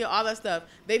social media, all that stuff,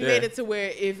 they made it to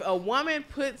where if a woman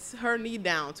puts her knee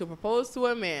down to propose to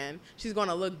a man, she's going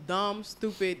to look dumb,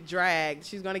 stupid, dragged.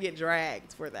 She's going to get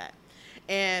dragged for that.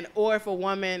 And, or if a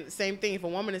woman, same thing, if a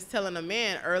woman is telling a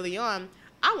man early on,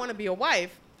 I want to be a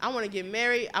wife, I want to get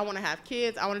married, I want to have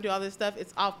kids, I want to do all this stuff,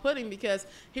 it's off-putting because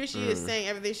here she is saying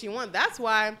everything she wants. That's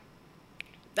why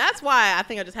I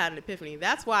think I just had an epiphany.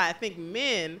 That's why I think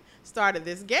men started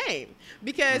this game.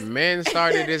 Because men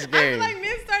started this game. I feel like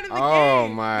men started the game. Oh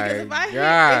my because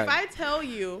God. If I tell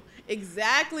you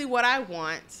exactly what I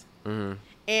want,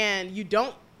 and you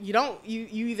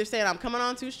either say I'm coming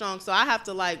on too strong, so I have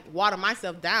to like water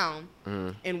myself down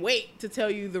and wait to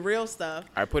tell you the real stuff.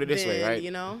 I put it this way, right?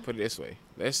 You know, put it this way.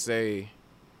 Let's say,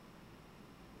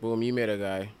 boom, you met a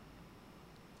guy,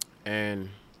 and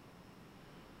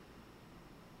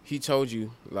he told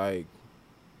you like,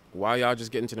 while y'all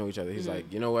just getting to know each other, he's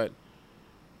like, you know what?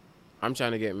 I'm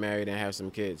trying to get married and have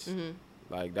some kids.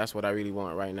 Like, that's what I really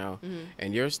want right now.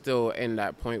 And you're still in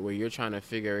that point where you're trying to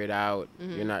figure it out.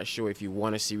 You're not sure if you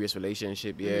want a serious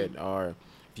relationship yet or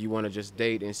if you want to just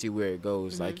date and see where it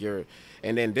goes. Like,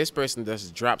 and then this person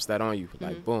just drops that on you.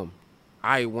 Like, boom,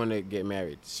 I want to get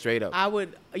married, straight up.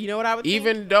 You know what I would think?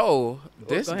 Even though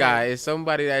this guy is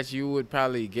somebody that you would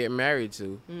probably get married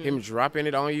to, him dropping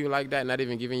it on you like that, not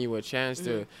even giving you a chance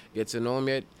to get to know him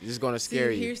yet, is going to scare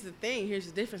you. Here's the thing. Here's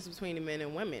the difference between the men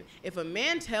and women. If a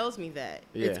man tells me that,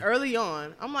 it's early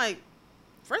on, I'm like,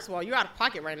 first of all, you're out of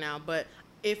pocket right now, but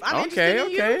if I'm interested in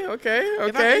you,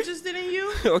 if I'm interested in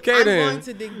you, I'm going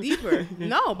to dig deeper.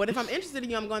 No, but if I'm interested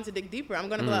in you, I'm going to dig deeper. I'm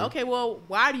going to be like, okay, well,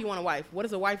 why do you want a wife? What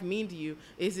does a wife mean to you?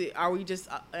 Are we just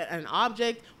an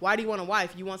object? Why do you want a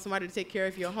wife? You want somebody to take care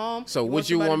of your home? So would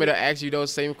you want me to ask you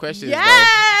those same questions?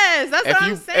 Yes, that's what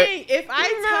I'm saying. If I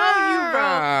tell you,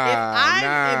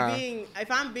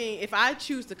 bro, if I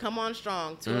choose to come on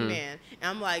strong to a man, and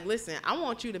I'm like, listen, I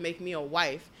want you to make me a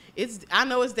wife. I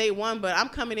know it's day one, but I'm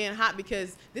coming in hot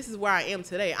because this is where I am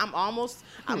today. I'm almost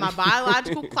my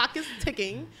biological clock is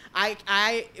ticking.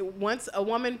 Once a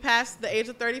woman past the age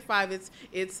of 35,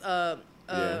 it's a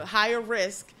higher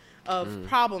risk of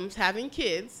problems having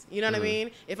kids. You know what I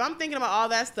mean? If I'm thinking about all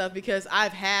that stuff because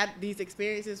I've had these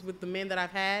experiences with the men that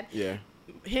I've had,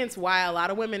 hence why a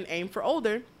lot of women aim for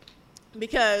older,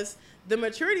 because the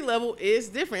maturity level is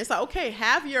different. It's like, okay,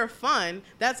 have your fun.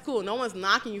 That's cool. No one's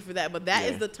knocking you for that. But that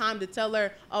is the time to tell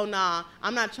her, oh, nah,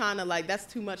 I'm not trying to, like, that's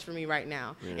too much for me right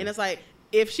now. And it's like,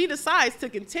 if she decides to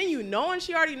continue knowing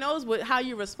she already knows how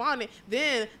you responded,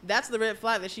 then that's the red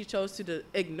flag that she chose to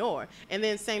ignore. And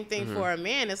then same thing for a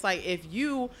man. It's like, if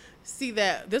you see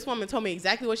that this woman told me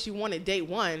exactly what she wanted date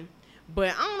one,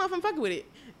 but I don't know if I'm fucking with it,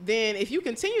 then if you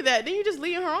continue that, then you just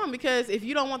leading her on, because if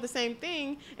you don't want the same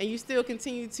thing and you still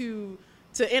continue to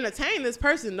entertain this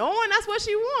person knowing that's what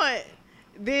she want,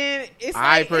 then it's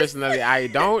I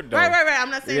don't though. Right. I'm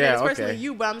not saying that it's personally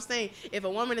you, but I'm saying if a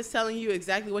woman is telling you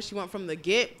exactly what she wants from the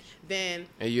get, then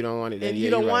and you don't want it, then you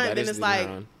don't want it, then it's like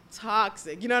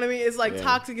toxic. You know what I mean? It's like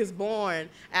toxic is born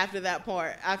after that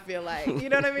part. I feel like, you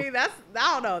know what I mean? I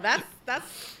don't know.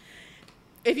 That's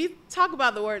if you talk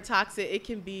about the word toxic, it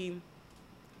can be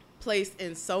placed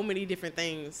in so many different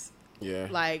things.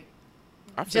 Like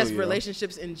just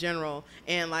relationships in general,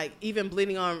 and like even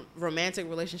bleeding on romantic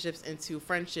relationships into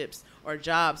friendships or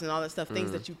jobs and all that stuff,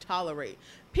 things that you tolerate.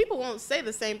 People won't say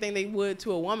the same thing they would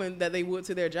to a woman that they would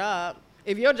to their job.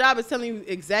 If your job is telling you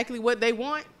exactly what they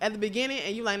want at the beginning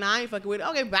and you like, nah, I ain't fucking with it,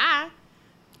 okay, bye.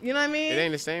 You know what I mean? It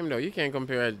ain't the same though. You can't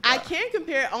compare it. I can't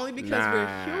compare it only because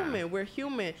we're human. We're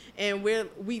human, and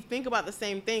we think about the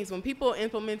same things. When people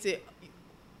implement it,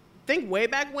 think way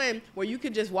back when, where you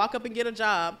could just walk up and get a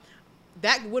job.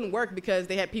 That wouldn't work because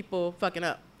they had people fucking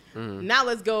up. Now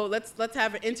let's go. Let's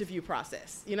have an interview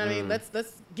process. You know what I mean?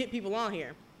 Let's get people on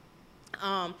here.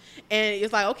 And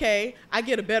it's like, okay, I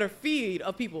get a better feed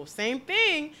of people. Same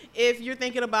thing if you're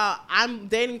thinking about, I'm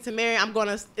dating to marry, I'm going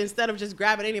to, instead of just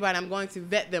grabbing anybody, I'm going to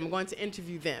vet them, I'm going to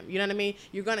interview them. You know what I mean?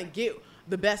 You're going to get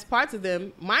the best parts of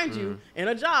them. Mind you, in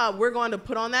a job, we're going to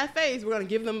put on that face. We're going to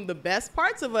give them the best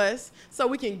parts of us so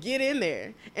we can get in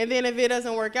there. And then if it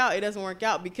doesn't work out, it doesn't work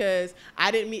out because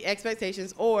I didn't meet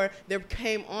expectations, or they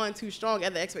came on too strong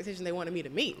at the expectation they wanted me to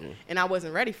meet, and I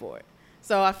wasn't ready for it.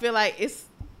 So I feel like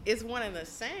it's one and the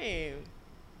same.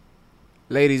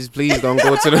 Ladies, please don't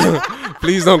go to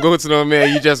the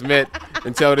man you just met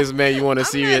and tell this man you want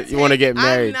to get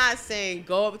married. I'm not saying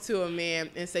go up to a man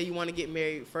and say you want to get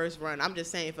married first run. I'm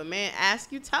just saying if a man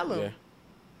asks you, tell him.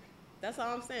 That's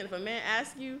all I'm saying. If a man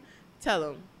asks you,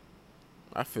 tell him.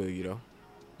 I feel you though.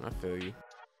 I feel you.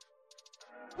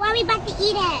 Why are we about to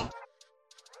eat it?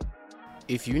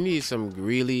 If you need some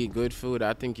really good food,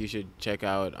 I think you should check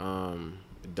out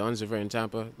Dunn's River in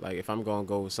Tampa. Like if I'm gonna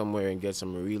go somewhere and get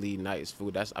some really nice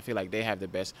food, I feel like they have the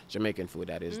best Jamaican food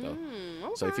that is though.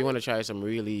 Okay. So if you want to try some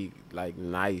really like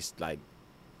nice like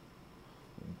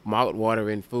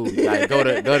mouth-watering food, like go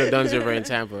to Dunn's River in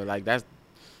Tampa. Like that's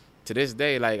to this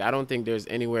day, like I don't think there's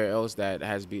anywhere else that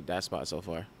has beat that spot so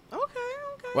far. Okay.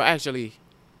 Well, actually,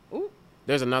 Ooh.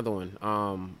 there's another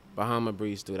one. Bahama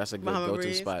Breeze too. That's a good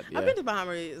go-to spot. Yeah. I've been to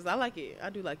Bahama Breeze. I like it. I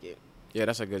do like it. Yeah,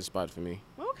 that's a good spot for me.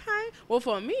 Okay. Well,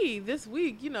 for me, this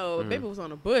week, you know, baby was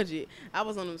on a budget. I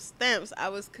was on them stamps. I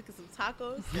was cooking some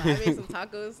tacos. Like, I made some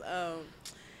tacos.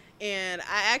 And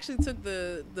I actually took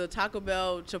the Taco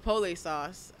Bell Chipotle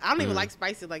sauce. I don't even like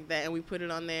spicy like that. And we put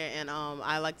it on there. And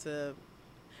I like to...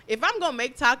 If I'm going to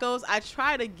make tacos, I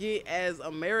try to get as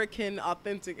American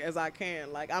authentic as I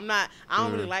can. Like, I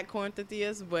don't really like corn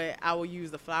tortillas, but I will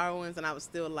use the flour ones, and I would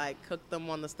still, like, cook them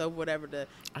on the stove, whatever, to,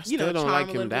 I still don't like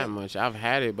him that much. I've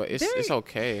had it, but it's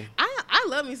okay. I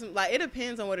love me some, like, it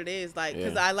depends on what it is, like,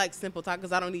 because I like simple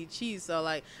tacos. I don't need cheese, so,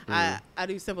 like, I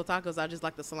do simple tacos. I just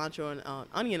like the cilantro and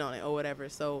onion on it or whatever,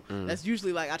 so that's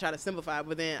usually, like, I try to simplify,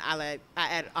 but then I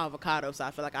add avocado, so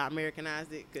I feel like I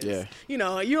Americanized it, because, you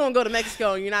know, you don't go to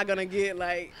Mexico and you're not gonna get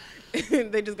like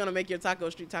they're just gonna make your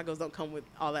tacos. Street tacos don't come with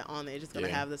all that on there. They're just gonna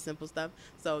have the simple stuff.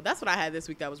 So that's what I had this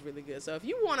week that was really good. So if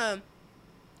you wanna,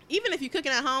 even if you're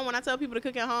cooking at home, when I tell people to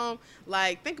cook at home,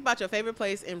 like think about your favorite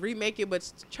place and remake it,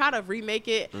 but try to remake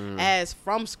it as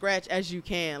from scratch as you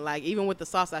can. Like even with the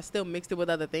sauce, I still mixed it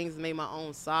with other things and made my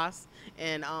own sauce,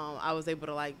 and I was able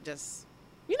to like just,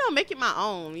 you know, make it my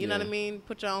own. You know what I mean?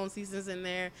 Put your own seasons in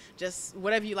there. Just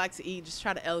whatever you like to eat, just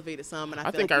try to elevate it some. And I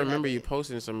think I remember you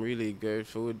posting some really good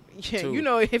food. Yeah, too. You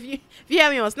know, if you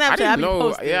have me on Snapchat, I be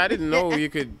posting. Yeah, I didn't know you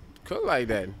could cook like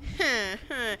that.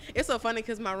 It's so funny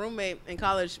because my roommate in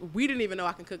college, we didn't even know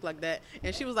I can cook like that,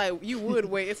 and she was like, "You would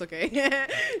wait." It's okay.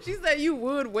 She said you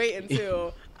would wait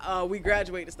until we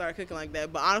graduate to start cooking like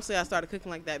that. But honestly, I started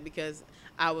cooking like that because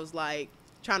I was like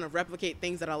trying to replicate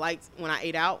things that I liked when I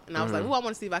ate out, and I was like, "Well, I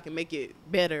want to see if I can make it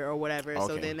better or whatever." Okay.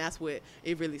 So then that's what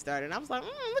it really started. And I was like,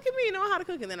 "Look at me, know how to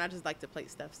cook," and then I just like to plate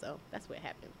stuff. So that's what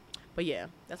happened. But yeah,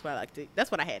 that's what I like to.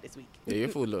 That's what I had this week. Yeah, your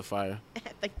food look fire.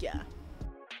 Thank ya.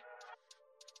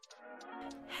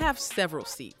 Have several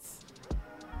seats.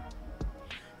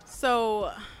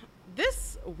 So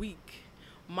this week,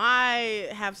 my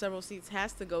have several seats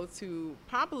has to go to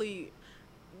probably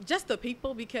just the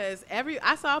people, because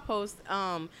I saw a post,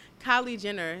 Kylie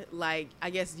Jenner, like,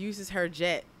 I guess uses her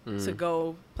jet to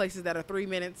go places that are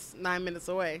 9 minutes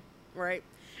away, right?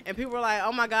 And people were like,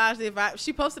 oh my gosh,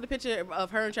 she posted a picture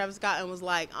of her and Travis Scott and was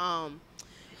like,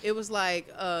 it was like,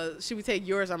 should we take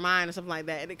yours or mine or something like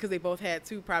that? Because they both had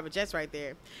 2 private jets right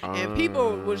there. And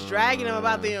people was dragging them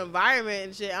about the environment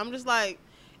and shit. I'm just like,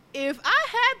 if I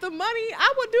had the money,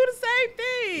 I would do the same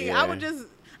thing. Yeah.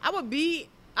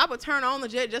 I would turn on the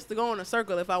jet just to go in a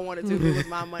circle if I wanted to. If it was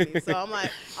my money. So I'm like,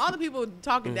 all the people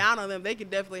talking down on them, they could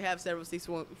definitely have several seats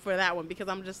for that one, because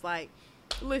I'm just like,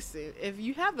 listen, if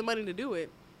you have the money to do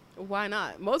it, why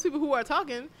not? Most people who are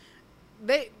talking,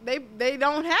 they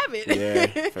don't have it.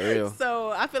 Yeah, for real.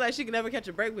 So I feel like she can never catch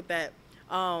a break with that.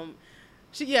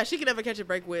 She can never catch a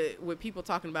break with people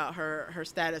talking about her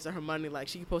status or her money. Like,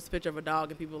 she can post a picture of a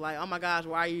dog and people like, oh my gosh,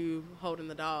 why are you holding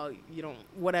the dog? You don't,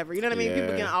 whatever. You know what I mean?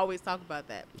 People can always talk about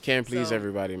that. You can't please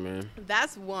everybody, man.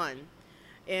 That's one.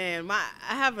 And I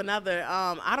have another.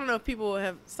 I don't know if people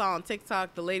have saw on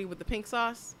TikTok the lady with the pink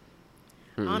sauce.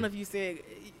 I don't know if you see it.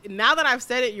 Now that I've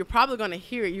said it, you're probably going to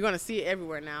hear it. You're going to see it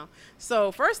everywhere now.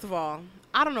 So first of all,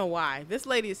 I don't know why this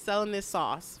lady is selling this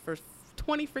sauce for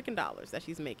 $20 freaking that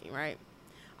she's making, right?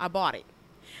 I bought it.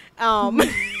 I ordered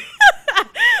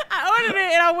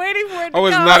it and I'm waiting for it to come. I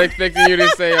was not expecting you to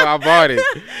say, I bought it.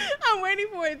 I'm waiting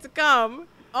for it to come.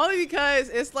 Only because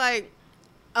it's like,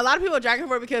 a lot of people are dragging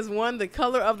for it because, one, the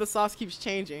color of the sauce keeps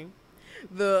changing.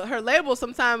 Her label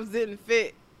sometimes didn't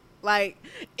fit. Like,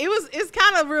 it's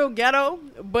kind of real ghetto,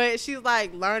 but she's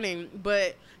like learning.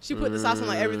 But she put the sauce on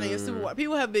like everything. It's super.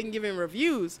 People have been giving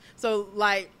reviews. So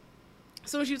like,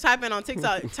 as soon as you type in on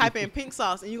TikTok, type in pink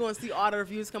sauce, and you're going to see all the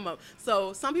reviews come up.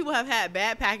 So some people have had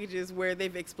bad packages where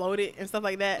they've exploded and stuff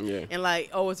like that. Yeah. And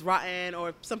like, oh, it's rotten.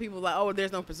 Or some people like, oh,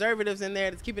 there's no preservatives in there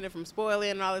that's keeping it from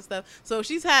spoiling and all this stuff. So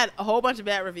she's had a whole bunch of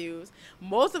bad reviews.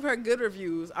 Most of her good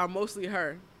reviews are mostly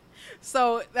her.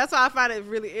 So that's why I find it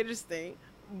really interesting.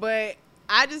 But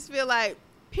I just feel like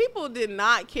people did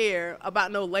not care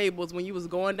about no labels when you was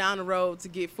going down the road to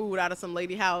get food out of some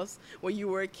lady house when you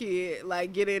were a kid,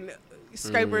 like getting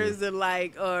scrapers and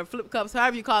like flip cups,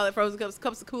 however you call it, frozen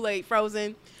cups of Kool-Aid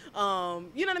frozen. You know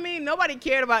what I mean? Nobody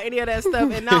cared about any of that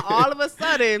stuff, and now all of a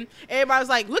sudden, everybody's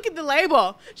like, "Look at the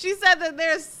label. She said that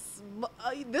there's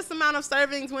this amount of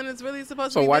servings when it's really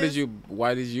supposed to be." So why this.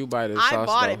 did you buy this sauce? I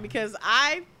bought though? it because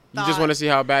I. You just want to see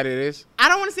how bad it is? I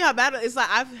don't want to see how bad it is. Like,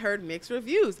 I've heard mixed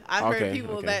reviews. I've heard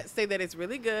people okay. that say that it's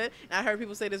really good, and I heard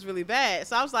people say that it's really bad.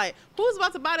 So I was like, who's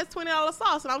about to buy this $20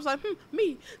 sauce? And I was like,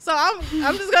 me. So I'm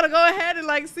just gonna go ahead and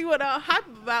like see what hype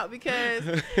about,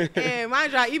 because and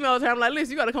mind you, I emailed her. I'm like,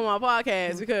 listen, you gotta come on my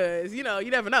podcast because you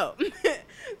never know.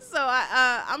 So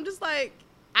I'm just like,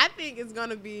 I think it's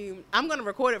gonna be. I'm gonna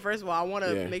record it first of all. I want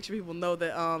to make sure people know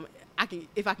that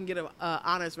if I can get an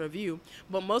honest review.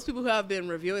 But most people who have been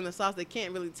reviewing the sauce, they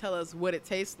can't really tell us what it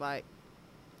tastes like,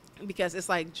 because it's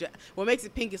like what makes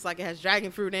it pink is like it has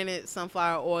dragon fruit in it,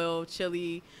 sunflower oil,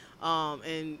 chili,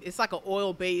 and it's like an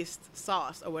oil-based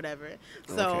sauce or whatever.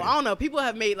 So I don't know. People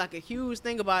have made like a huge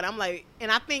thing about it. I'm like,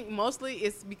 and I think mostly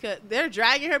it's because they're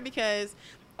dragging her because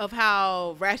of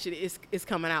how ratchet is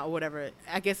coming out or whatever.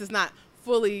 I guess it's not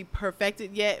fully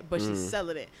perfected yet, but she's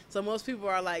selling it. So most people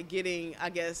are like getting, I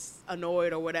guess,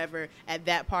 annoyed or whatever at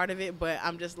that part of it. But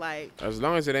I'm just like, as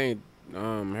long as it ain't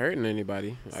hurting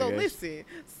anybody. So listen,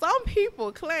 some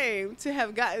people claim to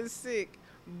have gotten sick,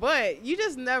 but you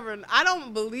just never. I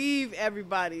don't believe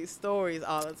everybody's stories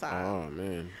all the time. Oh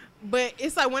man. But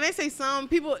it's like when they say some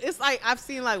people, it's like I've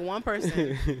seen like one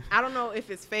person. I don't know if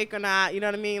it's fake or not. You know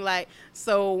what I mean? Like,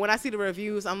 so when I see the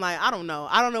reviews, I'm like, I don't know.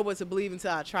 I don't know what to believe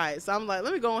until I try it. So I'm like,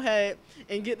 let me go ahead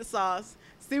and get the sauce,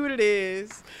 see what it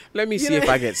is. Let me see if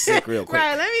I get sick real quick.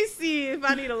 Right. Let me see if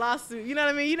I need a lawsuit. You know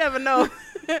what I mean? You never know.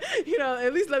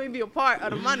 At least let me be a part of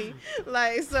the money.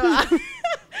 Like, so I was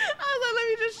like, let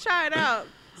me just try it out.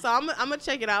 So I'm gonna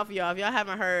check it out for y'all. If y'all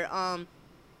haven't heard,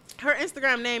 her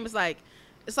Instagram name is like.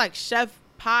 It's like Chef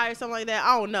Pie or something like that.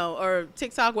 I don't know. Or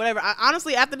TikTok, whatever.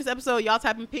 Honestly, after this episode, y'all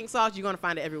type in pink sauce, you're going to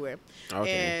find it everywhere.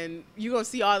 Okay. And you're going to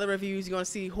see all the reviews. You're going to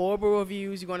see horrible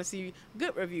reviews. You're going to see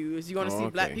good reviews. You're going to see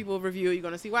black people review it. You're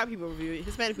going to see white people review it.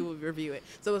 Hispanic people review it.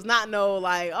 So it's not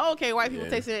like, oh, okay, white people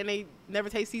taste it and they never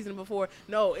taste seasoning before.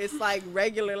 No, it's like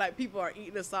regular, like people are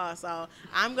eating the sauce. So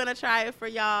I'm going to try it for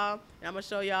y'all. And I'm going to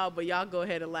show y'all. But y'all go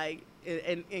ahead and like,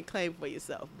 and claim for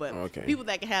yourself. But people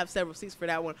that can have several seats for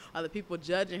that one are the people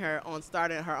judging her on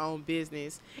starting her own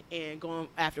business and going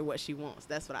after what she wants.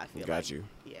 That's what I feel. Got you.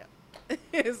 Yeah.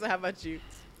 So how about you?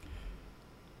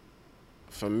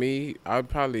 For me, I'd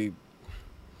probably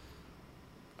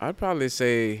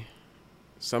say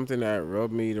something that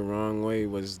rubbed me the wrong way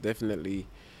was definitely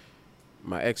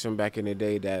my ex from back in the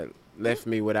day that left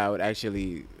me without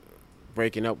actually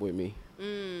breaking up with me.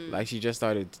 Like she just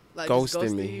started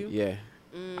ghosting me. You? Yeah.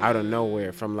 Out of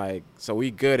nowhere, from like, so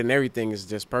we good and everything is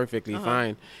just perfectly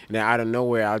fine, and then out of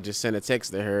nowhere I'll just send a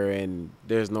text to her and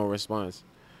there's no response.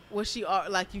 Was she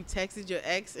like, you texted your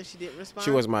ex and she didn't respond? She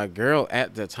was my girl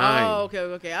at the time. Oh,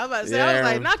 okay. I was about to say, I was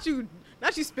like,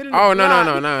 not you spitting. Oh,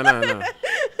 no. Never.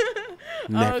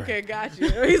 Oh, okay, got you.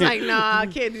 He's like, nah, I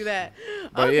can't do that.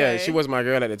 But yeah, she was my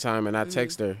girl at the time, and I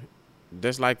text her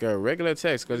just like a regular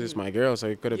text because it's my girl. So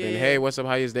it could have been, hey, what's up?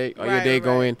 How your day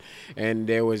going? And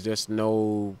there was just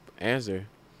no answer.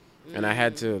 And I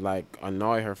had to like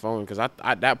annoy her phone because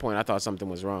at that point I thought something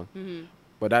was wrong.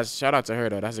 But shout out to her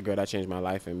though. That's a girl that changed my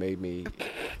life and made me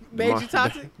you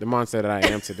toxic? The monster that I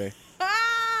am today.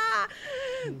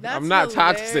 That's I'm not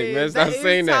toxic, man. Stop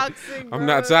saying that. I'm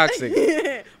not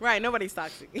toxic. Right, nobody's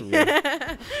toxic.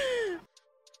 Yeah.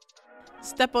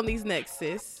 Step on these necks,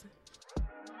 sis.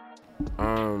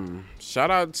 Shout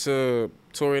out to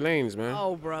Tory Lanez, man.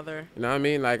 Oh, brother. You know what I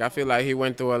mean? Like, I feel like he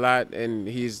went through a lot and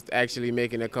he's actually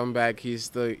making a comeback.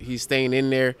 He's staying in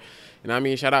there. You know what I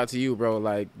mean? Shout out to you, bro.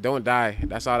 Like, don't die.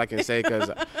 That's all I can say, because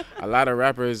a lot of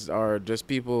rappers are just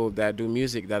people that do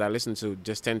music that I listen to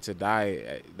just tend to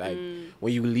die, like,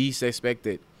 when you least expect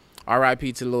it.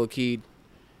 R.I.P. to Lil Keed.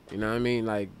 You know what I mean?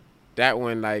 Like, that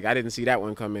one, like, I didn't see that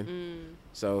one coming.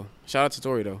 So, shout out to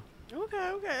Tory, though.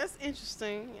 Okay, that's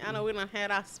interesting. I know we done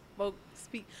had our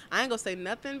speak. I ain't gonna say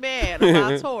nothing bad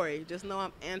about Tory. Just know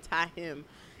I'm anti him.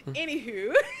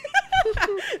 Anywho,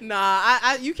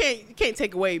 nah, you can't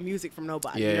take away music from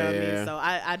nobody. You know what I mean? So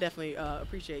I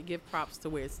definitely give props to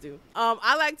where it's due.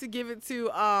 I like to give it to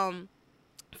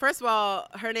first of all,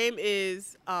 her name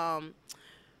is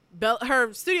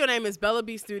her studio name is Bella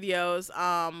B Studios.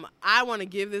 I want to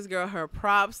give this girl her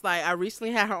props. Like, I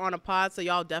recently had her on a pod, so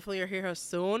y'all definitely will hear her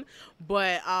soon.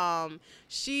 But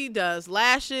she does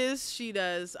lashes, she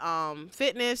does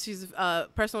fitness, she's a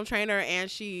personal trainer, and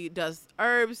she does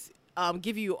herbs.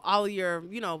 Give you all of your,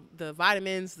 the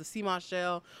vitamins, the sea moss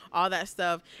gel, all that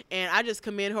stuff. And I just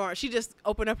commend her. She just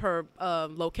opened up her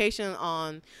location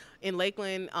in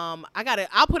Lakeland.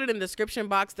 I'll put it in the description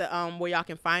box that where y'all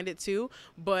can find it too.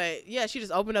 But yeah, she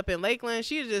just opened up in Lakeland.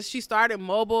 She started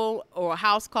mobile or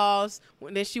house calls,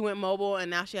 then she went mobile, and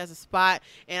now she has a spot.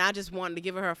 And I just wanted to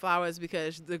give her flowers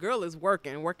because the girl is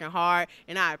working hard,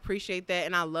 and I appreciate that.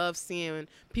 And I love seeing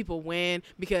people win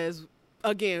because,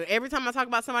 again, every time I talk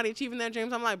about somebody achieving their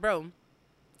dreams, I'm like, bro,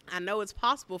 I know it's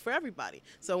possible for everybody.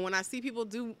 So when I see people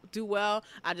do well,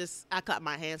 I clap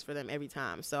my hands for them every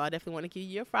time. So I definitely want to give you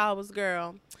your flowers,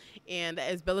 girl. And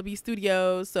that is Bella B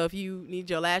Studios. So if you need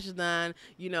your lashes done,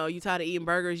 you tired of eating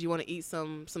burgers, you want to eat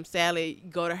some salad,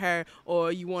 go to her.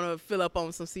 Or you want to fill up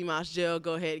on some sea moss gel,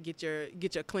 go ahead and get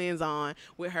your cleanse on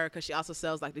with her, because she also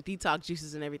sells like the detox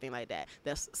juices and everything like that.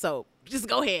 So just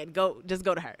go ahead, go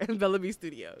to her. Bella B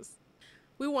Studios.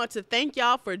 We want to thank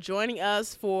y'all for joining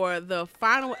us for the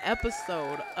final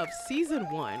episode of season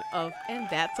 1 of And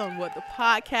That's On What, the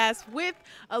podcast with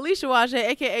Alicia Wajay,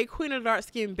 aka Queen of the Dark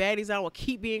Skin Baddies. I will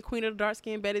keep being Queen of the Dark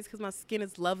Skin Baddies because my skin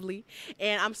is lovely.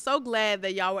 And I'm so glad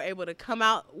that y'all were able to come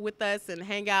out with us and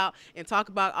hang out and talk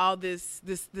about all this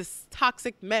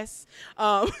toxic mess.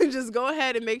 Just go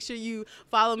ahead and make sure you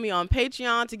follow me on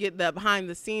Patreon to get the behind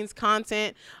the scenes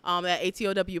content at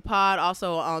ATOW Pod.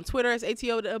 Also on Twitter, it's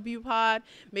ATOW Pod.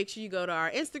 Make sure you go to our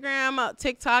Instagram,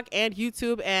 TikTok, and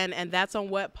YouTube, and That's On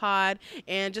What Pod,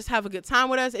 and just have a good time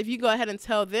with us. If you go ahead and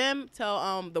tell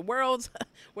the world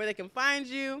where they can find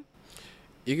you.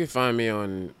 You can find me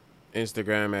on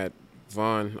Instagram at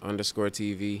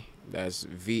Vaughn_TV. That's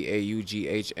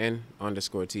VAUGHN_TV.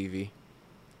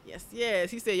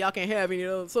 Yes. He said y'all can't have any of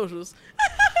those socials.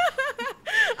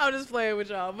 I'm just playing with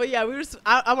y'all. But yeah,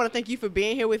 I want to thank you for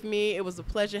being here with me. It was a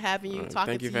pleasure having you, talking to you.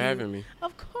 Thank you for having me.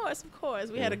 Of course.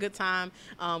 We had a good time,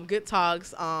 good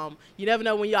talks. You never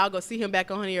know when y'all go see him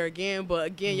back on here again. But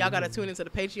again, y'all got to tune into the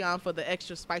Patreon for the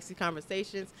extra spicy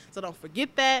conversations. So don't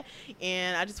forget that.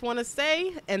 And I just want to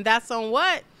say, and that's on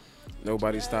what?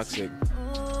 Nobody's toxic.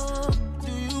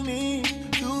 Do you mean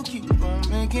you keep on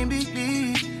making me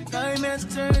believe time has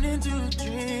turned into a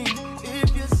dream?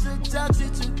 If you're so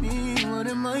toxic to me, what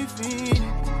am I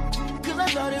feeling? Cause I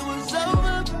thought it was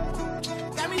over.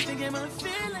 Got me thinking my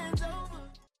feelings.